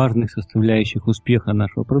 важных составляющих успеха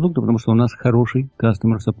нашего продукта, потому что у нас хороший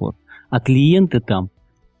customer support. А клиенты там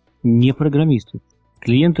не программисты.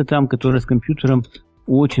 Клиенты там, которые с компьютером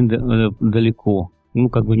очень далеко,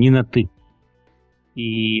 не на «ты».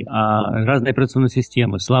 Разные операционные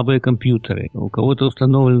системы, слабые компьютеры. У кого-то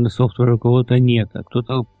установлены софтвер, у кого-то нет. А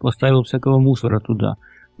кто-то поставил всякого мусора туда.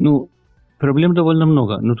 Проблем довольно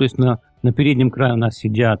много. То есть на переднем крае у нас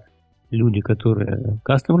сидят люди, которые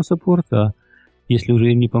customer support, а если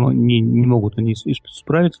уже не могут они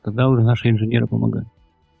справиться, тогда уже наши инженеры помогают.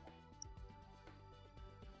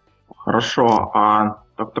 Хорошо.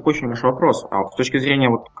 Такой очень большой вопрос. С точки зрения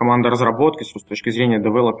команды разработки, с точки зрения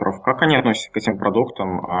девелоперов, как они относятся к этим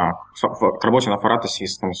продуктам, к работе на Farata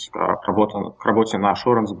Systems, к работе на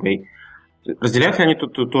Assurance Bay? Разделяют ли они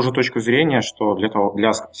ту же точку зрения, что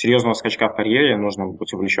для серьезного скачка в карьере нужно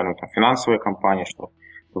быть увлеченным в финансовые компании, что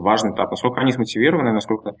важный этап, насколько они смотивированы,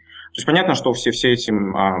 насколько... То есть понятно, что все эти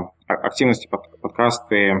активности,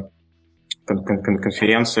 подкасты,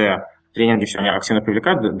 конференции, тренинги, все они активно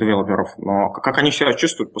привлекают девелоперов, но как они себя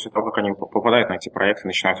чувствуют после того, как они попадают на эти проекты,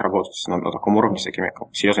 начинают работать на таком уровне с такими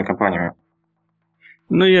серьезными компаниями?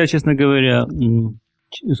 Я, честно говоря,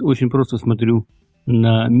 очень просто смотрю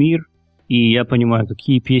на мир, и я понимаю,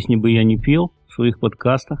 какие песни бы я ни пел в своих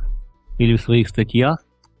подкастах или в своих статьях,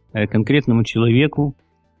 конкретному человеку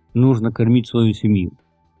нужно кормить свою семью.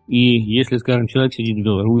 И если, скажем, человек сидит в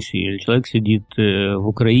Беларуси или человек сидит в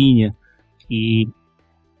Украине, и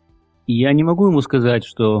я не могу ему сказать,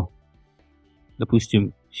 что,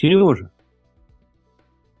 допустим, Сережа,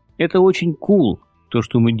 это очень cool, то,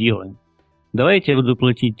 что мы делаем. Давай я тебе буду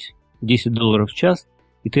платить $10 в час,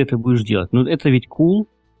 и ты это будешь делать. Но это ведь cool,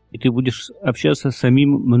 и ты будешь общаться с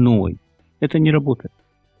самим мной. Это не работает.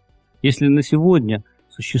 Если на сегодня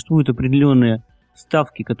существуют определенные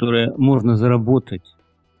ставки, которые можно заработать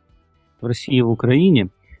в России и в Украине,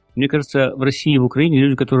 мне кажется, в России и в Украине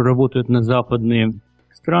люди, которые работают на западные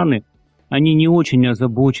страны, они не очень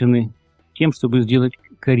озабочены тем, чтобы сделать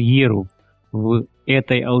карьеру в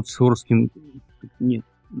этой аутсорсинг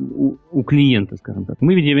у клиента, скажем так.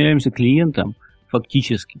 Мы ведь являемся клиентом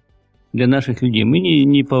фактически для наших людей. Мы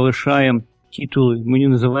не повышаем титулы, мы не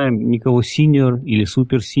называем никого senior или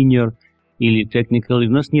super senior или technical.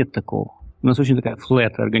 У нас нет такого. У нас очень такая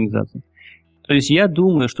flat организация. То есть я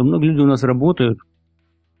думаю, что много людей у нас работают,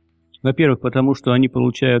 во-первых, потому что они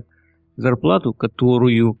получают зарплату,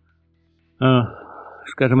 которую,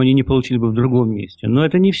 скажем, они не получили бы в другом месте. Но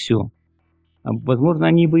это не все. Возможно,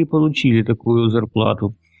 они бы и получили такую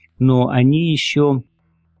зарплату, но они еще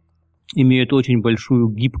имеют очень большую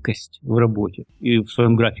гибкость в работе и в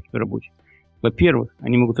своем графике рабочем. Во-первых,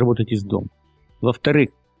 они могут работать из дома. Во-вторых,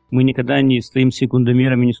 мы никогда не стоим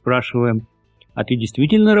секундомерами, не спрашиваем, а ты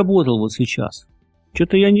действительно работал вот сейчас?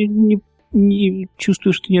 Что-то я не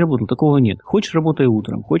чувствую, что ты не работал. Такого нет. Хочешь, работай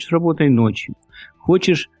утром, хочешь, работай ночью.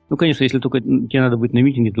 Хочешь, ну, конечно, если только тебе надо быть на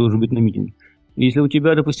митинге, ты должен быть на митинге. Если у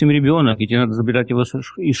тебя, допустим, ребенок, и тебе надо забирать его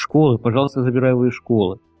из школы, пожалуйста, забирай его из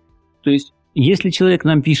школы. То есть, если человек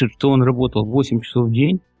нам пишет, что он работал 8 часов в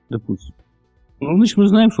день, допустим, ну, значит, мы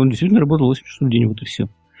знаем, что он действительно работал 8 часов в день, вот и все.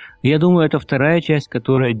 И я думаю, это вторая часть,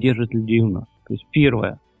 которая держит людей у нас. То есть,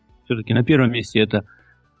 первая, все-таки на первом месте это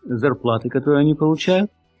зарплаты, которые они получают,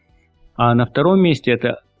 а на втором месте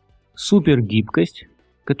это супергибкость,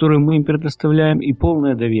 которую мы им предоставляем, и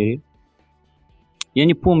полное доверие. Я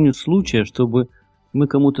не помню случая, чтобы мы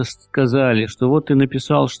кому-то сказали, что вот ты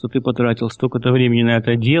написал, что ты потратил столько-то времени на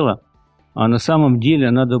это дело, а на самом деле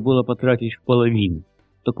надо было потратить в половину.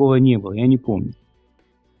 Такого не было, я не помню.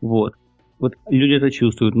 Вот люди это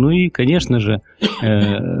чувствуют. Ну и, конечно же,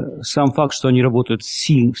 сам факт, что они работают в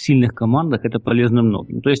сильных командах, это полезно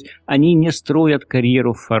многим. То есть они не строят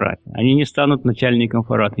карьеру в Фарате, они не станут начальником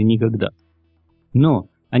Фарата никогда. Но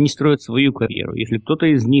они строят свою карьеру. Если кто-то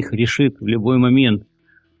из них решит в любой момент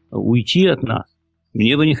уйти от нас,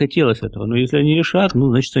 мне бы не хотелось этого, но если они решат, ну,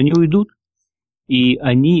 значит, они уйдут. И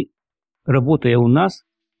они, работая у нас,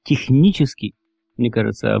 технически, мне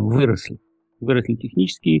кажется, выросли. Выросли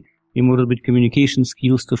технически, и, может быть, communication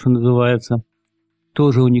skills, то, что называется,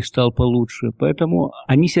 тоже у них стал получше. Поэтому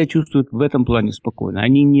они себя чувствуют в этом плане спокойно.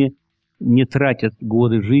 Они не тратят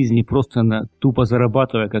годы жизни просто тупо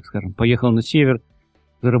зарабатывая, как, скажем, поехал на север,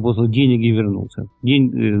 заработал денег и вернулся.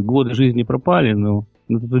 Годы жизни пропали, но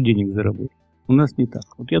зато денег заработал. У нас не так.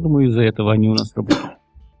 Вот я думаю, из-за этого они у нас работают.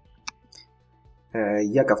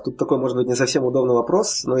 Яков, тут такой, может быть, не совсем удобный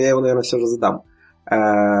вопрос, но я его, наверное, все же задам.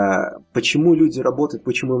 Почему люди работают,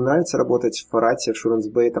 почему им нравится работать в Фарате, в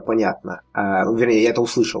Assurance Bay, это понятно. Вернее, я это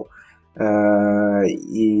услышал. И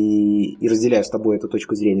разделяю с тобой эту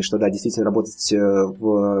точку зрения, что да, действительно работать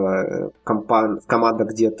в командах,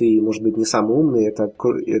 где ты, может быть, не самый умный, это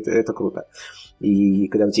круто. И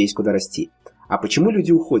когда у тебя есть куда расти. А почему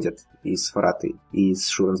люди уходят из Фараты, из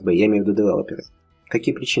Assurance Bay? Я имею в виду девелоперы.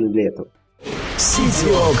 Какие причины для этого?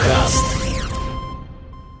 CTO Cast.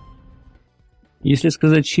 Если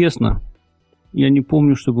сказать честно, я не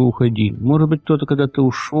помню, чтобы уходили. Может быть, кто-то когда-то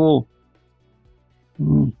ушел.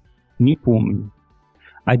 Не помню.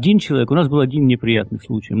 Один человек, у нас был один неприятный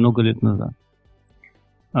случай много лет назад.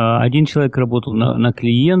 Один человек работал на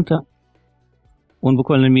клиента, он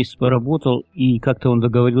буквально месяц поработал, и как-то он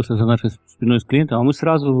договорился за нашей спиной с клиентом, а мы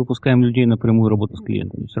сразу выпускаем людей на прямую работу с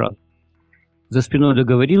клиентами, сразу. За спиной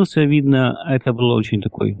договорился, видно, это была очень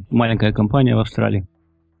такой маленькая компания в Австралии.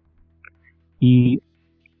 И,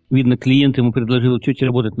 видно, клиент ему предложил, что тебе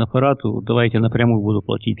работать на Фарату, давайте напрямую буду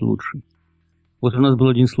платить лучше. Вот у нас был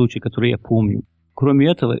один случай, который я помню. Кроме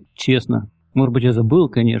этого, честно, может быть, я забыл,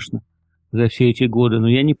 конечно, за все эти годы, но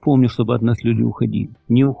я не помню, чтобы от нас люди уходили.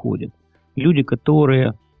 Не уходят. Люди,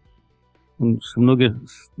 которые многие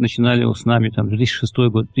начинали с нами, там, 2006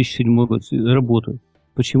 год, 2007 год, работают.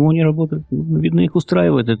 Почему они работают? Ну, видно, их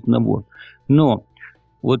устраивает этот набор. Но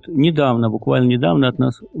вот недавно, буквально недавно от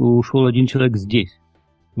нас ушел один человек здесь,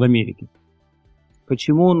 в Америке.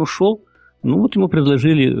 Почему он ушел? Ну, вот ему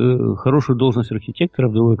предложили хорошую должность архитектора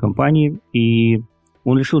в другой компании, и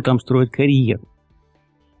он решил там строить карьеру.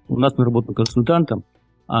 У нас он работал консультантом,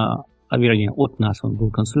 вернее, от нас он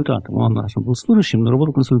был консультантом, он был служащим, но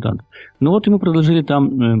работал консультантом. Но вот ему предложили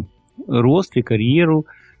там рост и карьеру,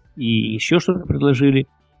 и еще что-то предложили.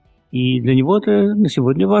 И для него это на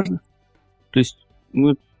сегодня важно. То есть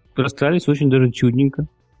мы расстались очень даже чудненько.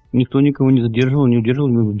 Никто никого не задерживал, не удерживал.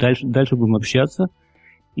 Мы дальше будем общаться.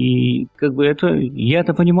 И как бы это... Я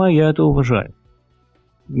это понимаю, я это уважаю.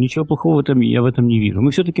 Ничего плохого я в этом не вижу.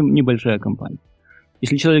 Мы все-таки небольшая компания.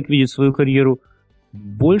 Если человек видит свою карьеру в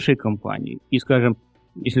большей компании, и, скажем,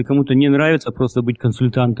 если кому-то не нравится просто быть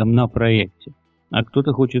консультантом на проекте, а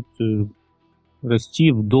кто-то хочет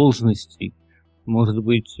расти в должности, может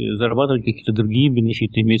быть, зарабатывать какие-то другие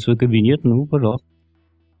бенефиты, иметь свой кабинет, ну, пожалуйста.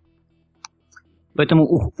 Поэтому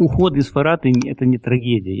уход из Фараты – это не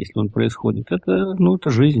трагедия, если он происходит. Это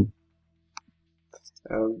жизнь.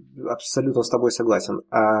 Абсолютно с тобой согласен.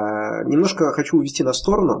 Немножко хочу увести на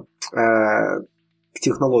сторону к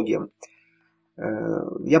технологиям.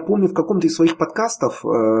 Я помню, в каком-то из своих подкастов,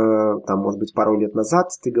 там, может быть, пару лет назад,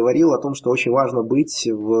 ты говорил о том, что очень важно быть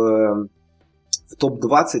в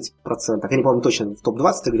топ-20%. Я не помню точно, в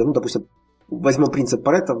топ-20 ты говорил, допустим, возьмем принцип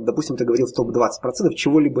Парето, допустим, ты говорил в топ-20%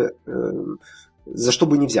 чего-либо, за что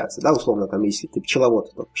бы не взяться, да, условно, там, если ты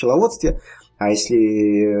пчеловод, то в пчеловодстве, а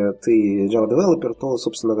если ты Java-девелопер, то,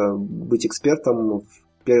 собственно, быть экспертом в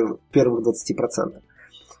первых 20%.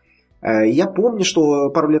 Я помню, что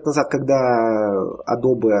пару лет назад, когда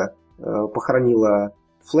Adobe похоронила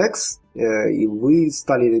Flex, и вы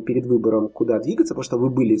стали перед выбором, куда двигаться, потому что вы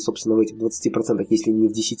были, собственно, в этих 20%, если не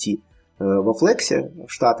в 10%, во Flex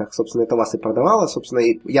в Штатах, собственно, это вас и продавало, собственно,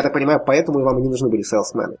 и, я так понимаю, поэтому и вам и не нужны были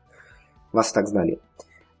сейлсмены. Вас так знали.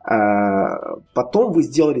 Потом вы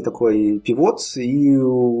сделали такой пивот и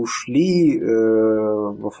ушли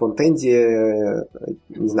во фронтенде,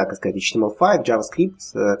 не знаю, как сказать, HTML5,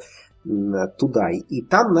 JavaScript, туда. И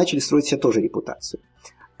там начали строить себе тоже репутацию.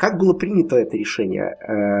 Как было принято это решение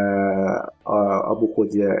об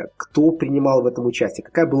уходе? Кто принимал в этом участие?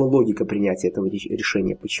 Какая была логика принятия этого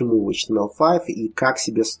решения? Почему HTML5 и как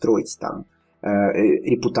себе строить там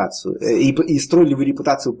репутацию? И строили вы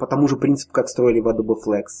репутацию по тому же принципу, как строили в Adobe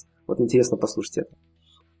Flex? Вот интересно послушать это.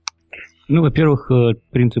 Ну, во-первых,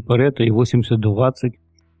 принцип Парето и 80-20.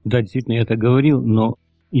 Да, действительно, я это говорил, но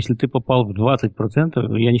если ты попал в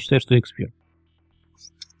 20%, я не считаю, что ты эксперт.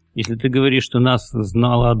 Если ты говоришь, что нас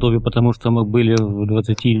знала Adobe, потому что мы были в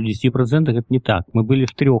 20 или 10%, это не так. Мы были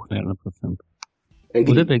в 3, наверное, процентах.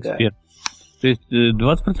 Вот это эксперт. Да. То есть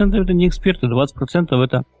 20% это не эксперты, 20%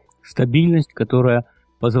 это стабильность, которая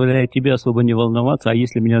позволяет тебе особо не волноваться, а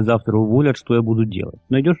если меня завтра уволят, что я буду делать?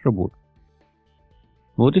 Найдешь работу.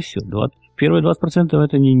 Вот и все. Первые 20%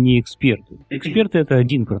 это не эксперты. Эксперты это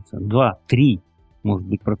 1%, 2, 3, может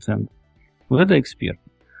быть, процент. Вот это эксперт.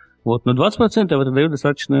 Вот, но 20% это дает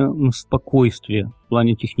достаточно спокойствия в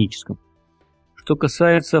плане техническом. Что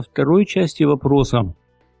касается второй части вопроса,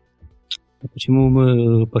 почему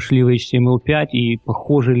мы пошли в HTML5 и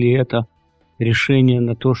похоже ли это решение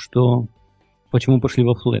на то, что почему пошли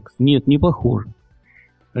во Flex? Нет, не похоже.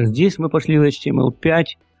 Здесь мы пошли в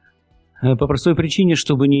HTML5 по простой причине,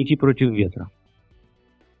 чтобы не идти против ветра.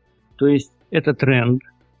 То есть это тренд,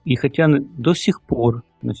 и хотя до сих пор,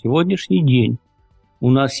 на сегодняшний день, у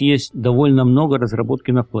нас есть довольно много разработки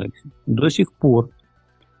на Flex. До сих пор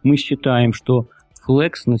мы считаем, что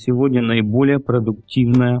Flex на сегодня наиболее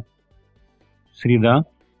продуктивная среда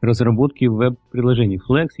разработки веб-приложений.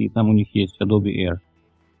 Flex, и там у них есть Adobe Air.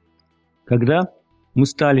 Когда мы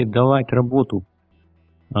стали давать работу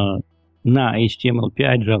на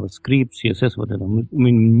HTML5, JavaScript, CSS, вот это,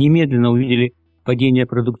 мы немедленно увидели падение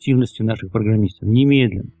продуктивности наших программистов.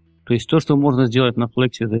 Немедленно. То есть то, что можно сделать на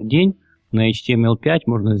Flex за день, на HTML5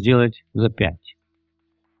 можно сделать за 5.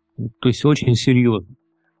 То есть очень серьезно.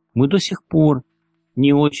 Мы до сих пор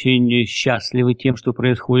не очень счастливы тем, что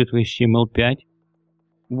происходит в HTML5.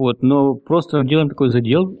 Вот, но просто делаем такой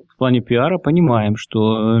задел в плане пиара, понимаем,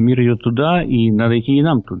 что мир идет туда, и надо идти и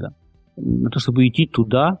нам туда. На то, чтобы идти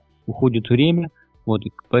туда, уходит время. Вот,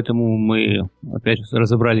 и поэтому мы, опять же,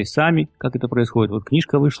 разобрались сами, как это происходит. Вот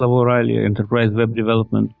книжка вышла в Урале, Enterprise Web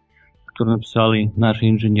Development, которую написали наши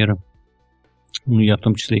инженеры. Ну, я в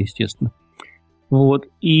том числе, естественно. Вот.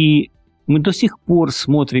 И мы до сих пор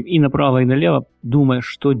смотрим и направо, и налево, думая,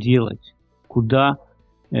 что делать, куда,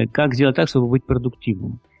 как сделать так, чтобы быть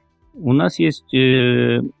продуктивным. У нас есть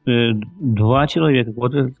 2 человека.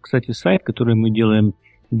 Вот это, кстати, сайт, который мы делаем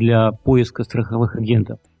для поиска страховых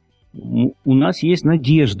агентов. У нас есть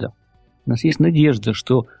надежда. У нас есть надежда,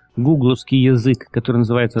 что гугловский язык, который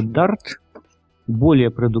называется Dart, более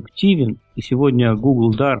продуктивен, и сегодня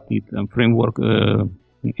Google Dart и там фреймворк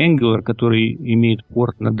Angular, который имеет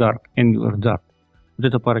порт на Dart, Angular Dart. Вот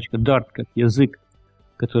эта парочка Dart как язык,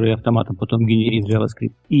 который автоматом потом генерит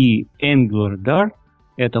JavaScript, и Angular Dart,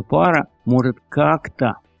 эта пара может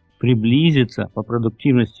как-то приблизиться по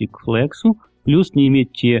продуктивности к Flex, плюс не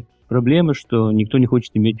иметь те проблемы, что никто не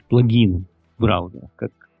хочет иметь плагины в браузере,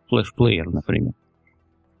 как Flash Player, например.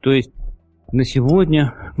 То есть на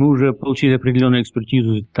сегодня мы уже получили определенную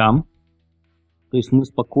экспертизу там, то есть мы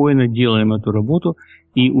спокойно делаем эту работу,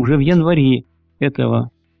 и уже в январе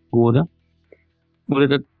этого года вот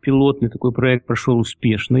этот пилотный такой проект прошел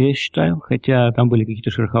успешно, я считаю, хотя там были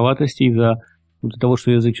какие-то шероховатости из-за того,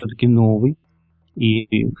 что язык все-таки новый,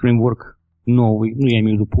 и фреймворк новый, ну, я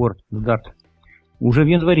имею в виду порт, Dart. Уже в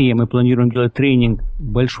январе мы планируем делать тренинг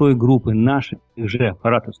большой группы наших же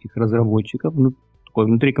фаратовских разработчиков, ну, такой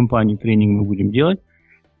внутри компании тренинг мы будем делать,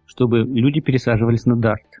 чтобы люди пересаживались на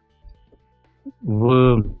Dart.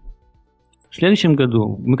 В следующем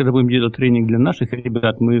году, мы когда будем делать тренинг для наших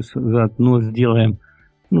ребят, мы заодно сделаем,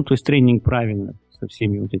 ну, то есть тренинг правильно, со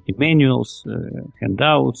всеми вот этими manuals,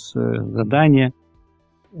 handouts, задания.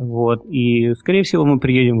 Вот. И, скорее всего, мы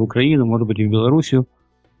приедем в Украину, может быть, и в Белоруссию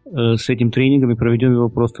с этим тренингом и проведем его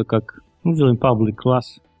просто как, ну, сделаем public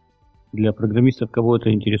класс для программистов, кого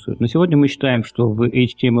это интересует. На сегодня мы считаем, что в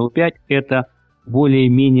HTML5 это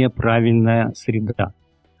более-менее правильная среда.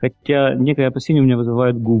 Хотя некое опасение у меня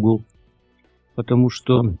вызывает Google, потому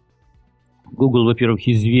что Google, во-первых,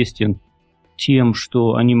 известен тем,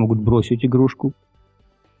 что они могут бросить игрушку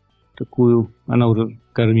такую, она уже,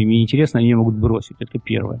 скажем, им неинтересна, они ее могут бросить, это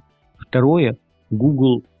первое. Второе,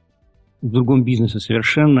 Google в другом бизнесе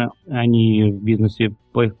совершенно, они в бизнесе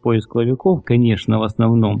поисковиков, конечно, в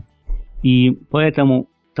основном, и поэтому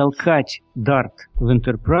толкать Dart в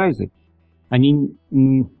Enterprise, они,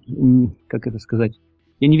 как это сказать,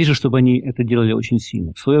 я не вижу, чтобы они это делали очень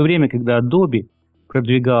сильно. В свое время, когда Adobe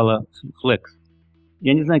продвигала Flex,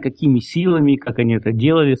 я не знаю, какими силами, как они это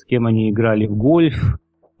делали, с кем они играли в гольф,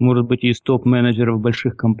 может быть, из топ-менеджеров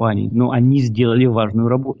больших компаний, но они сделали важную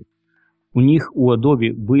работу. У них, у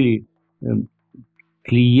Adobe были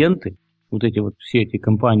клиенты, вот эти вот все эти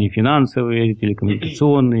компании финансовые,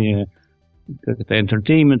 телекоммуникационные, как это,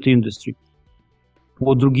 entertainment industry,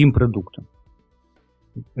 по другим продуктам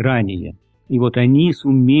ранее. И вот они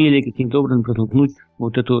сумели каким-то образом протолкнуть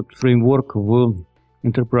вот этот фреймворк в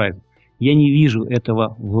Enterprise. Я не вижу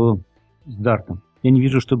этого с Dart. Я не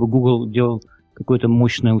вижу, чтобы Google делал какое-то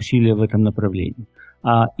мощное усилие в этом направлении.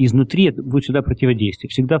 А изнутри будет всегда противодействие.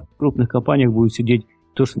 Всегда в крупных компаниях будет сидеть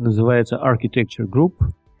то, что называется Architecture Group,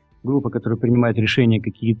 группа, которая принимает решение,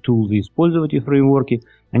 какие тулы использовать и фреймворки.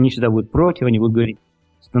 Они всегда будут против, они будут говорить,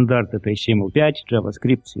 стандарт это HTML5,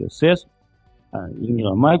 JavaScript, CSS, и не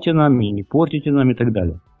ломайте нам, и не портите нам, и так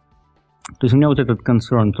далее. То есть у меня вот этот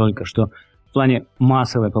concern только, что в плане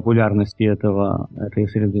массовой популярности этой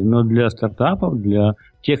среды, но для стартапов, для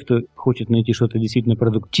тех, кто хочет найти что-то действительно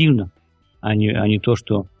продуктивно, а не то,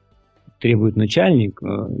 что требует начальник,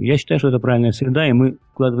 я считаю, что это правильная среда, и мы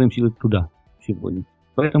вкладываем силы туда сегодня.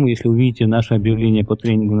 Поэтому, если увидите наше объявление по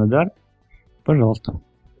тренингу на Dart, пожалуйста.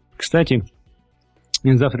 Кстати,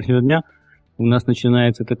 с завтрашнего дня у нас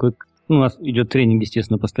начинается такой, у нас идет тренинг,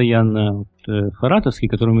 естественно, постоянно фаратовский,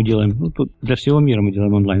 который мы делаем, тут для всего мира мы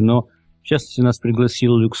делаем онлайн, но в частности нас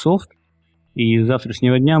пригласил Luxoft, и с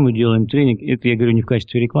завтрашнего дня мы делаем тренинг, это я говорю не в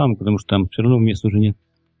качестве рекламы, потому что там все равно места уже нет,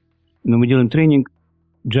 но мы делаем тренинг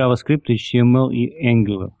JavaScript, HTML и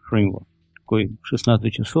Angular Framework. Такой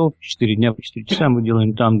 16 часов, 4 дня по 4 часа мы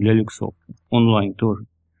делаем там для Luxoft, онлайн тоже.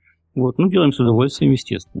 Вот, делаем с удовольствием,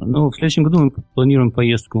 естественно. Но в следующем году мы планируем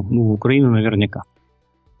поездку в Украину наверняка.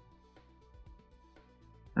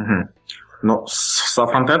 Угу. Но с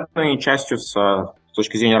фронтендной частью, с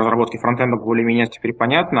точки зрения разработки фронтенда более-менее теперь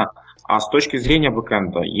понятно, а с точки зрения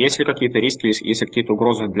бэкенда, есть ли какие-то риски, есть ли какие-то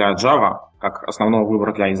угрозы для Java, как основного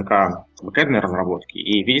выбора для языка бэкендной разработки,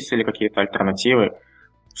 и видите ли какие-то альтернативы,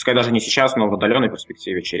 пускай даже не сейчас, но в отдаленной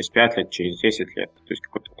перспективе, через 5 лет, через 10 лет, то есть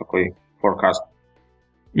какой-то такой forecast?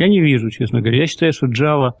 Я не вижу, честно говоря. Я считаю, что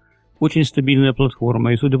Java очень стабильная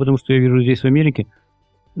платформа, и судя по тому, что я вижу здесь в Америке,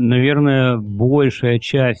 наверное, большая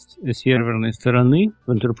часть серверной стороны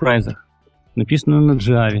в энтерпрайзах написана на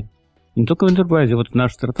Java. Не только в Enterprise, вот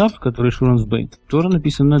наш стартап, который Assurance Bay, тоже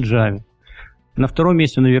написан на Java. На втором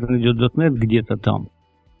месте, наверное, идет .NET где-то там.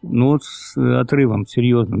 Но вот с отрывом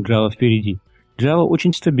серьезным Java впереди. Java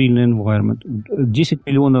очень стабильный environment. 10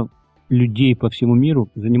 миллионов людей по всему миру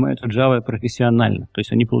занимаются Java профессионально. То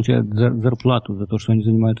есть они получают зарплату за то, что они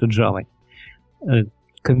занимаются Java.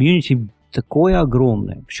 Комьюнити такое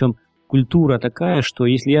огромное. Причем культура такая, что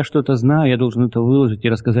если я что-то знаю, я должен это выложить и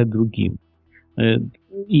рассказать другим.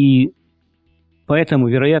 И поэтому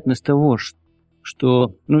вероятность того,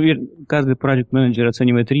 что каждый проект-менеджер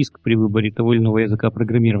оценивает риск при выборе того или иного языка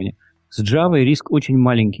программирования. С Java риск очень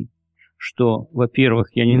маленький. что, во-первых,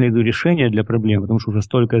 я не найду решения для проблем, потому что уже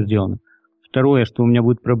столько сделано. Второе, что у меня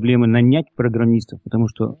будут проблемы нанять программистов, потому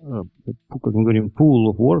что, как мы говорим,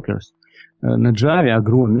 pool of workers на Java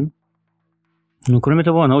огромен. Но, кроме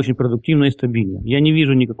того, она очень продуктивна и стабильна. Я не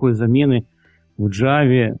вижу никакой замены в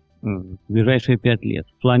Java в ближайшие 5 лет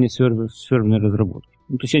в плане серверной разработки.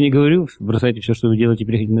 То есть я не говорю, бросайте все, что вы делаете,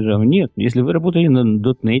 переходите на Java. Нет, если вы работаете на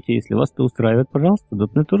 .NET, если вас это устраивает, пожалуйста,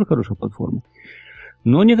 .NET тоже хорошая платформа.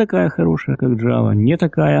 Но не такая хорошая, как Java, не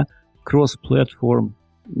такая кросс-платформ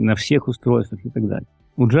на всех устройствах и так далее.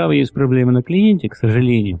 У Java есть проблемы на клиенте, к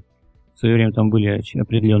сожалению. В свое время там были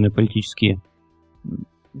определенные политические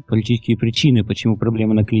причины, почему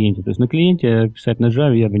проблемы на клиенте. То есть на клиенте писать на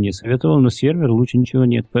Java я бы не советовал, но сервер лучше ничего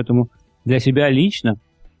нет. Поэтому для себя лично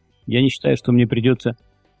я не считаю, что мне придется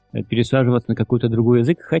пересаживаться на какой-то другой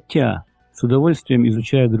язык, хотя с удовольствием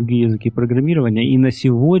изучаю другие языки программирования, и на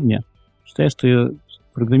сегодня считаю, что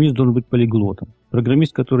программист должен быть полиглотом.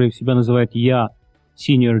 Программист, который себя называет «я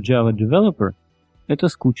Senior Java Developer», это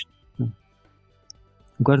скучно.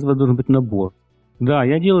 У каждого должен быть набор. Да,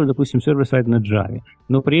 я делаю, допустим, сервер-сайт на Java,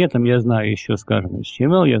 но при этом я знаю еще, скажем,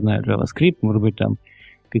 HTML, я знаю JavaScript, может быть, там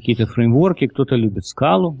какие-то фреймворки, кто-то любит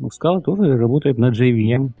Scala, но Scala тоже работает на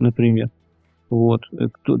JVM, например. Вот.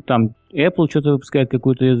 Там Apple что-то выпускает,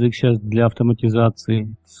 какой-то язык сейчас для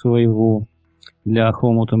автоматизации своего, для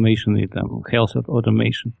Home Automation и там Health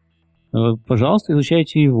Automation. Пожалуйста,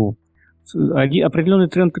 изучайте его. Определенный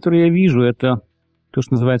тренд, который я вижу, это то,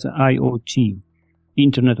 что называется IoT,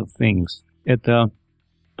 Internet of Things. Это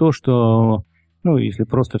то, что, если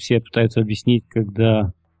просто все пытаются объяснить,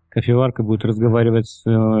 когда кофеварка будет разговаривать с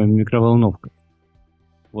микроволновкой.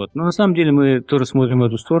 Вот. Но на самом деле мы тоже смотрим в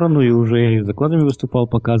эту сторону, и уже и с докладами выступал,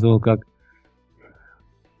 показывал, как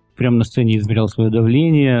прямо на сцене измерял свое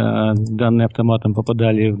давление, а данные автоматом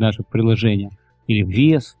попадали в наше приложение, или в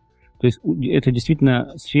вес. То есть это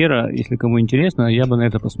действительно сфера, если кому интересно, я бы на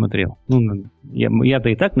это посмотрел. Я-то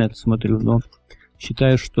и так на это смотрю, но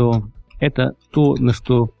считаю, что это то,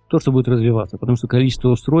 что будет развиваться, потому что количество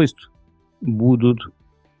устройств будет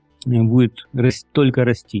только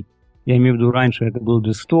расти. Я имею в виду, раньше это был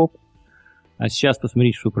десктоп, а сейчас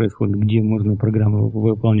посмотрите, что происходит, где можно программы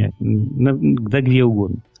выполнять. Да где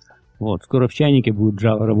угодно. Вот. Скоро в чайнике будет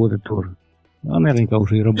Java работать тоже. А наверняка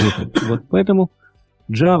уже и работает. Вот. Поэтому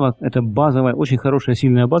Java — это базовая, очень хорошая,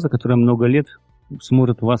 сильная база, которая много лет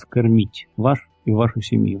сможет вас кормить, ваш и вашу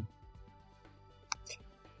семью.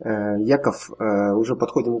 Яков, уже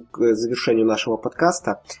подходим к завершению нашего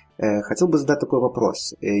подкаста. Хотел бы задать такой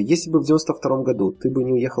вопрос. Если бы в 1992 году ты бы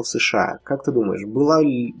не уехал в США, как ты думаешь, была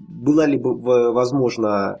ли бы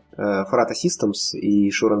возможно Farata Systems и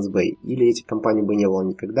Insurance Bay? Или этих компаний бы не было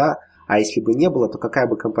никогда? А если бы не было, то какая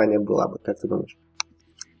бы компания была бы? Как ты думаешь?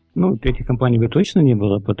 Этих компаний бы точно не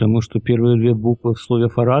было, потому что первые 2 буквы в слове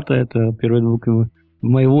Farata — это первые 2 буквы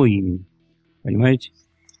моего имени. Понимаете?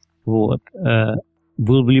 Вот.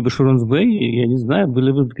 Был бы либо Insurance Bay, я не знаю,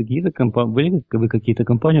 были бы какие-то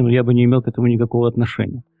компании, но я бы не имел к этому никакого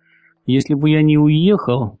отношения. Если бы я не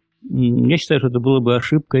уехал, я считаю, что это было бы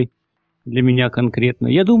ошибкой для меня конкретно.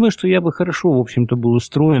 Я думаю, что я бы хорошо, в общем-то, был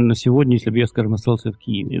устроен на сегодня, если бы я, скажем, остался в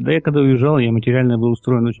Киеве. Да, я когда уезжал, я материально был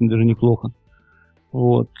устроен очень даже неплохо.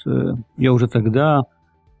 Вот. Я уже тогда...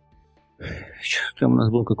 Там у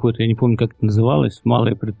нас было какое-то, я не помню, как это называлось,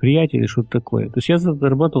 малое предприятие или что-то такое. То есть я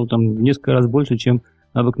зарабатывал там в несколько раз больше, чем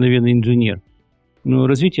обыкновенный инженер. Но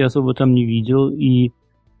развития особо там не видел. И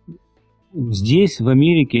здесь, в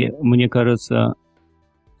Америке, мне кажется,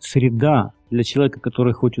 среда для человека,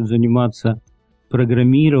 который хочет заниматься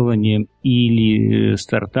программированием или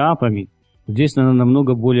стартапами, здесь она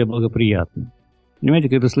намного более благоприятна. Понимаете,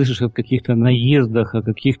 когда слышишь о каких-то наездах, о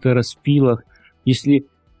каких-то распилах, если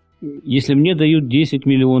мне дают $10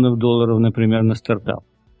 миллионов, например, на стартап,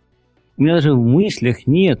 у меня даже в мыслях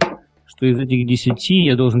нет, что из этих 10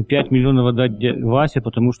 я должен 5 миллионов отдать Васе,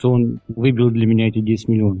 потому что он выбил для меня эти 10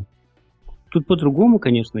 миллионов. Тут по-другому,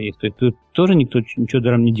 конечно, есть. То есть тут тоже никто ничего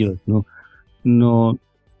даром не делает. Но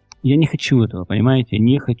я не хочу этого, понимаете?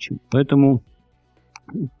 Не хочу. Поэтому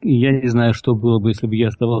я не знаю, что было бы, если бы я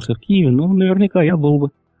оставался в Киеве. Но наверняка я был бы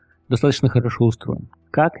достаточно хорошо устроен.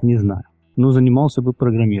 Как? Не знаю. Но занимался бы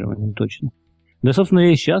программированием, точно. Да, собственно,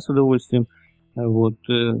 я и сейчас с удовольствием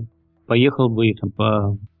поехал бы и там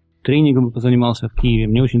по тренингам бы позанимался в Киеве.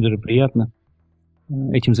 Мне очень даже приятно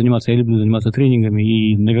этим заниматься. Я люблю заниматься тренингами,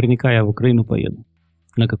 и наверняка я в Украину поеду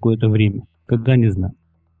на какое-то время. Когда, не знаю.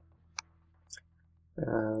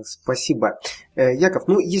 Спасибо. Яков,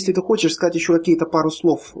 если ты хочешь сказать еще какие-то пару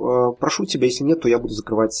слов, прошу тебя, если нет, то я буду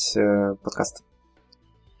закрывать подкаст.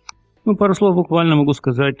 Пару слов буквально могу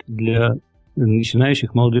сказать для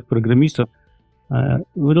начинающих молодых программистов.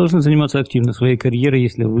 Вы должны заниматься активно своей карьерой,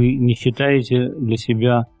 если вы не считаете для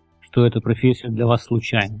себя, что эта профессия для вас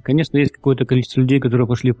случайна. Конечно, есть какое-то количество людей, которые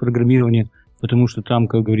пошли в программирование, потому что там,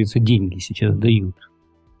 как говорится, деньги сейчас дают.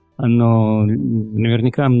 Но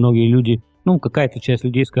наверняка многие люди, какая-то часть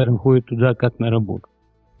людей, скажем, ходит туда как на работу.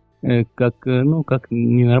 Как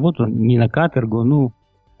не на работу, не на каторгу,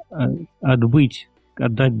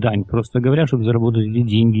 отдать дань, просто говоря, чтобы заработать эти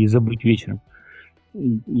деньги и забыть вечером.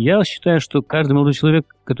 Я считаю, что каждый молодой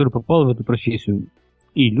человек, который попал в эту профессию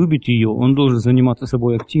и любит ее, он должен заниматься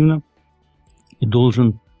собой активно и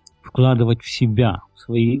должен вкладывать в себя, в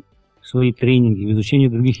свои тренинги, в изучение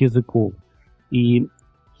других языков. И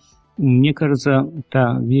мне кажется,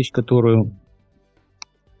 та вещь, которую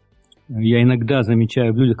я иногда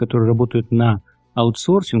замечаю в людях, которые работают на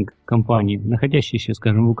аутсорсинг компании, находящиеся,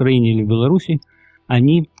 скажем, в Украине или в Беларуси,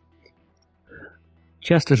 они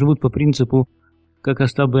часто живут по принципу, как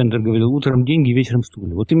Остап Бендер говорил, утром деньги, вечером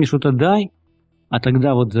стулья. Вот ты мне что-то дай, а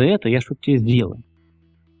тогда вот за это я что-то тебе сделаю.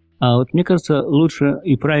 А вот мне кажется, лучше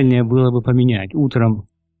и правильнее было бы поменять. Утром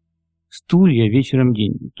стулья, вечером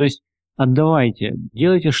деньги. То есть отдавайте,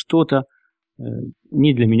 делайте что-то,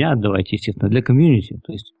 не для меня отдавайте, естественно, для комьюнити.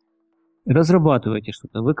 То есть разрабатывайте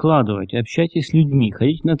что-то, выкладывайте, общайтесь с людьми,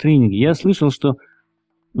 ходите на тренинги. Я слышал, что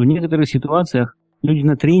в некоторых ситуациях люди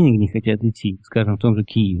на тренинг не хотят идти, скажем, в том же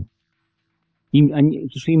Киеве. Потому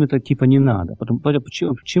что им это типа не надо.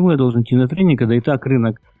 Почему я должен идти на тренинг, когда и так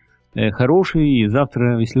рынок хороший, и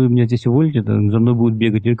завтра, если вы меня здесь уволите, то за мной будут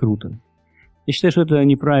бегать рекрутеры. Я считаю, что это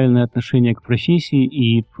неправильное отношение к профессии,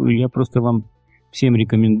 и я просто вам всем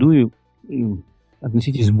рекомендую,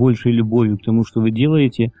 относитесь с большей любовью к тому, что вы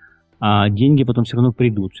делаете, а деньги потом все равно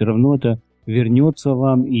придут. Все равно это вернется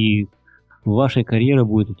вам, и ваша карьера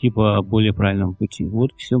будет идти по более правильному пути.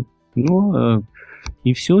 Вот все.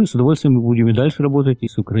 И все, и с удовольствием мы будем и дальше работать и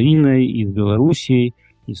с Украиной, и с Белоруссией,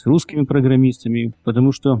 и с русскими программистами,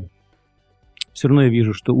 потому что все равно я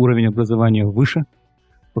вижу, что уровень образования выше.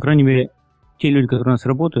 По крайней мере, те люди, которые у нас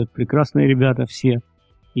работают, прекрасные ребята все.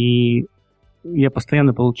 И я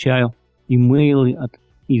постоянно получаю имейлы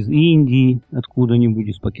из Индии, откуда-нибудь,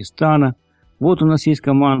 из Пакистана. Вот у нас есть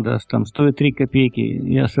команда, там стоит 3 копейки.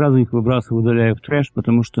 Я сразу их выбрасываю, удаляю в трэш,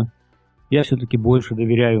 потому что я все-таки больше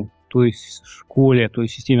доверяю той школе, той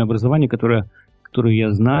системе образования, которую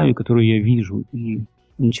я знаю, которую я вижу. И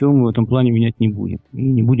ничего мы в этом плане менять не будем. И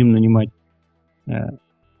не будем нанимать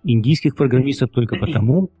индийских программистов только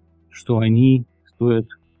потому, что они стоят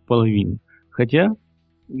половину. Хотя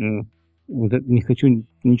не хочу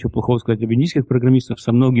ничего плохого сказать об индийских программистах,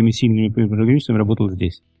 со многими сильными программистами работал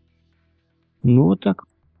здесь. Вот так.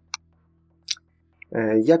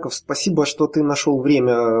 Яков, спасибо, что ты нашел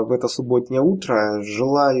время в это субботнее утро.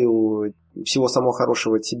 Желаю всего самого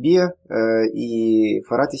хорошего тебе и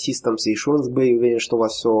Farati Systems, и SuranceBay. Уверен, что у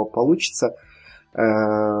вас все получится.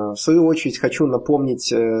 В свою очередь хочу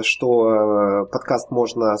напомнить, что на подкаст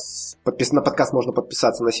можно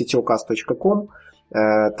подписаться на ctocast.com.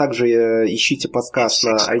 Также ищите подкаст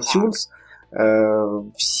на iTunes.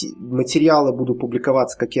 Материалы будут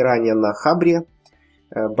публиковаться, как и ранее, на Хабре.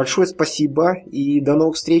 Большое спасибо и до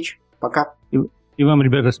новых встреч. Пока. И вам,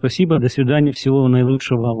 ребята, спасибо. До свидания. Всего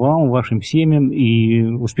наилучшего вам, вашим семьям и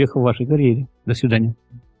успехов в вашей карьере. До свидания.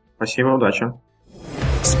 Спасибо, удачи.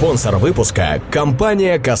 Спонсор выпуска –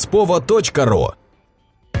 компания Kaspovo.ru.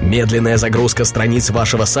 Медленная загрузка страниц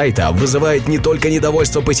вашего сайта вызывает не только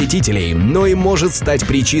недовольство посетителей, но и может стать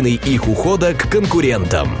причиной их ухода к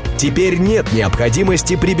конкурентам. Теперь нет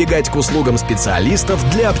необходимости прибегать к услугам специалистов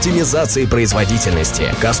для оптимизации производительности.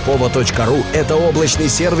 Kaspovo.ru – это облачный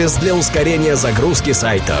сервис для ускорения загрузки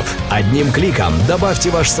сайтов. Одним кликом добавьте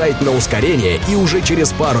ваш сайт на ускорение, и уже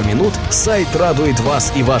через пару минут сайт радует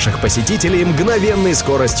вас и ваших посетителей мгновенной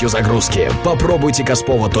скоростью загрузки. Попробуйте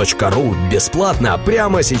Kaspovo.ru бесплатно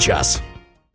прямо сейчас.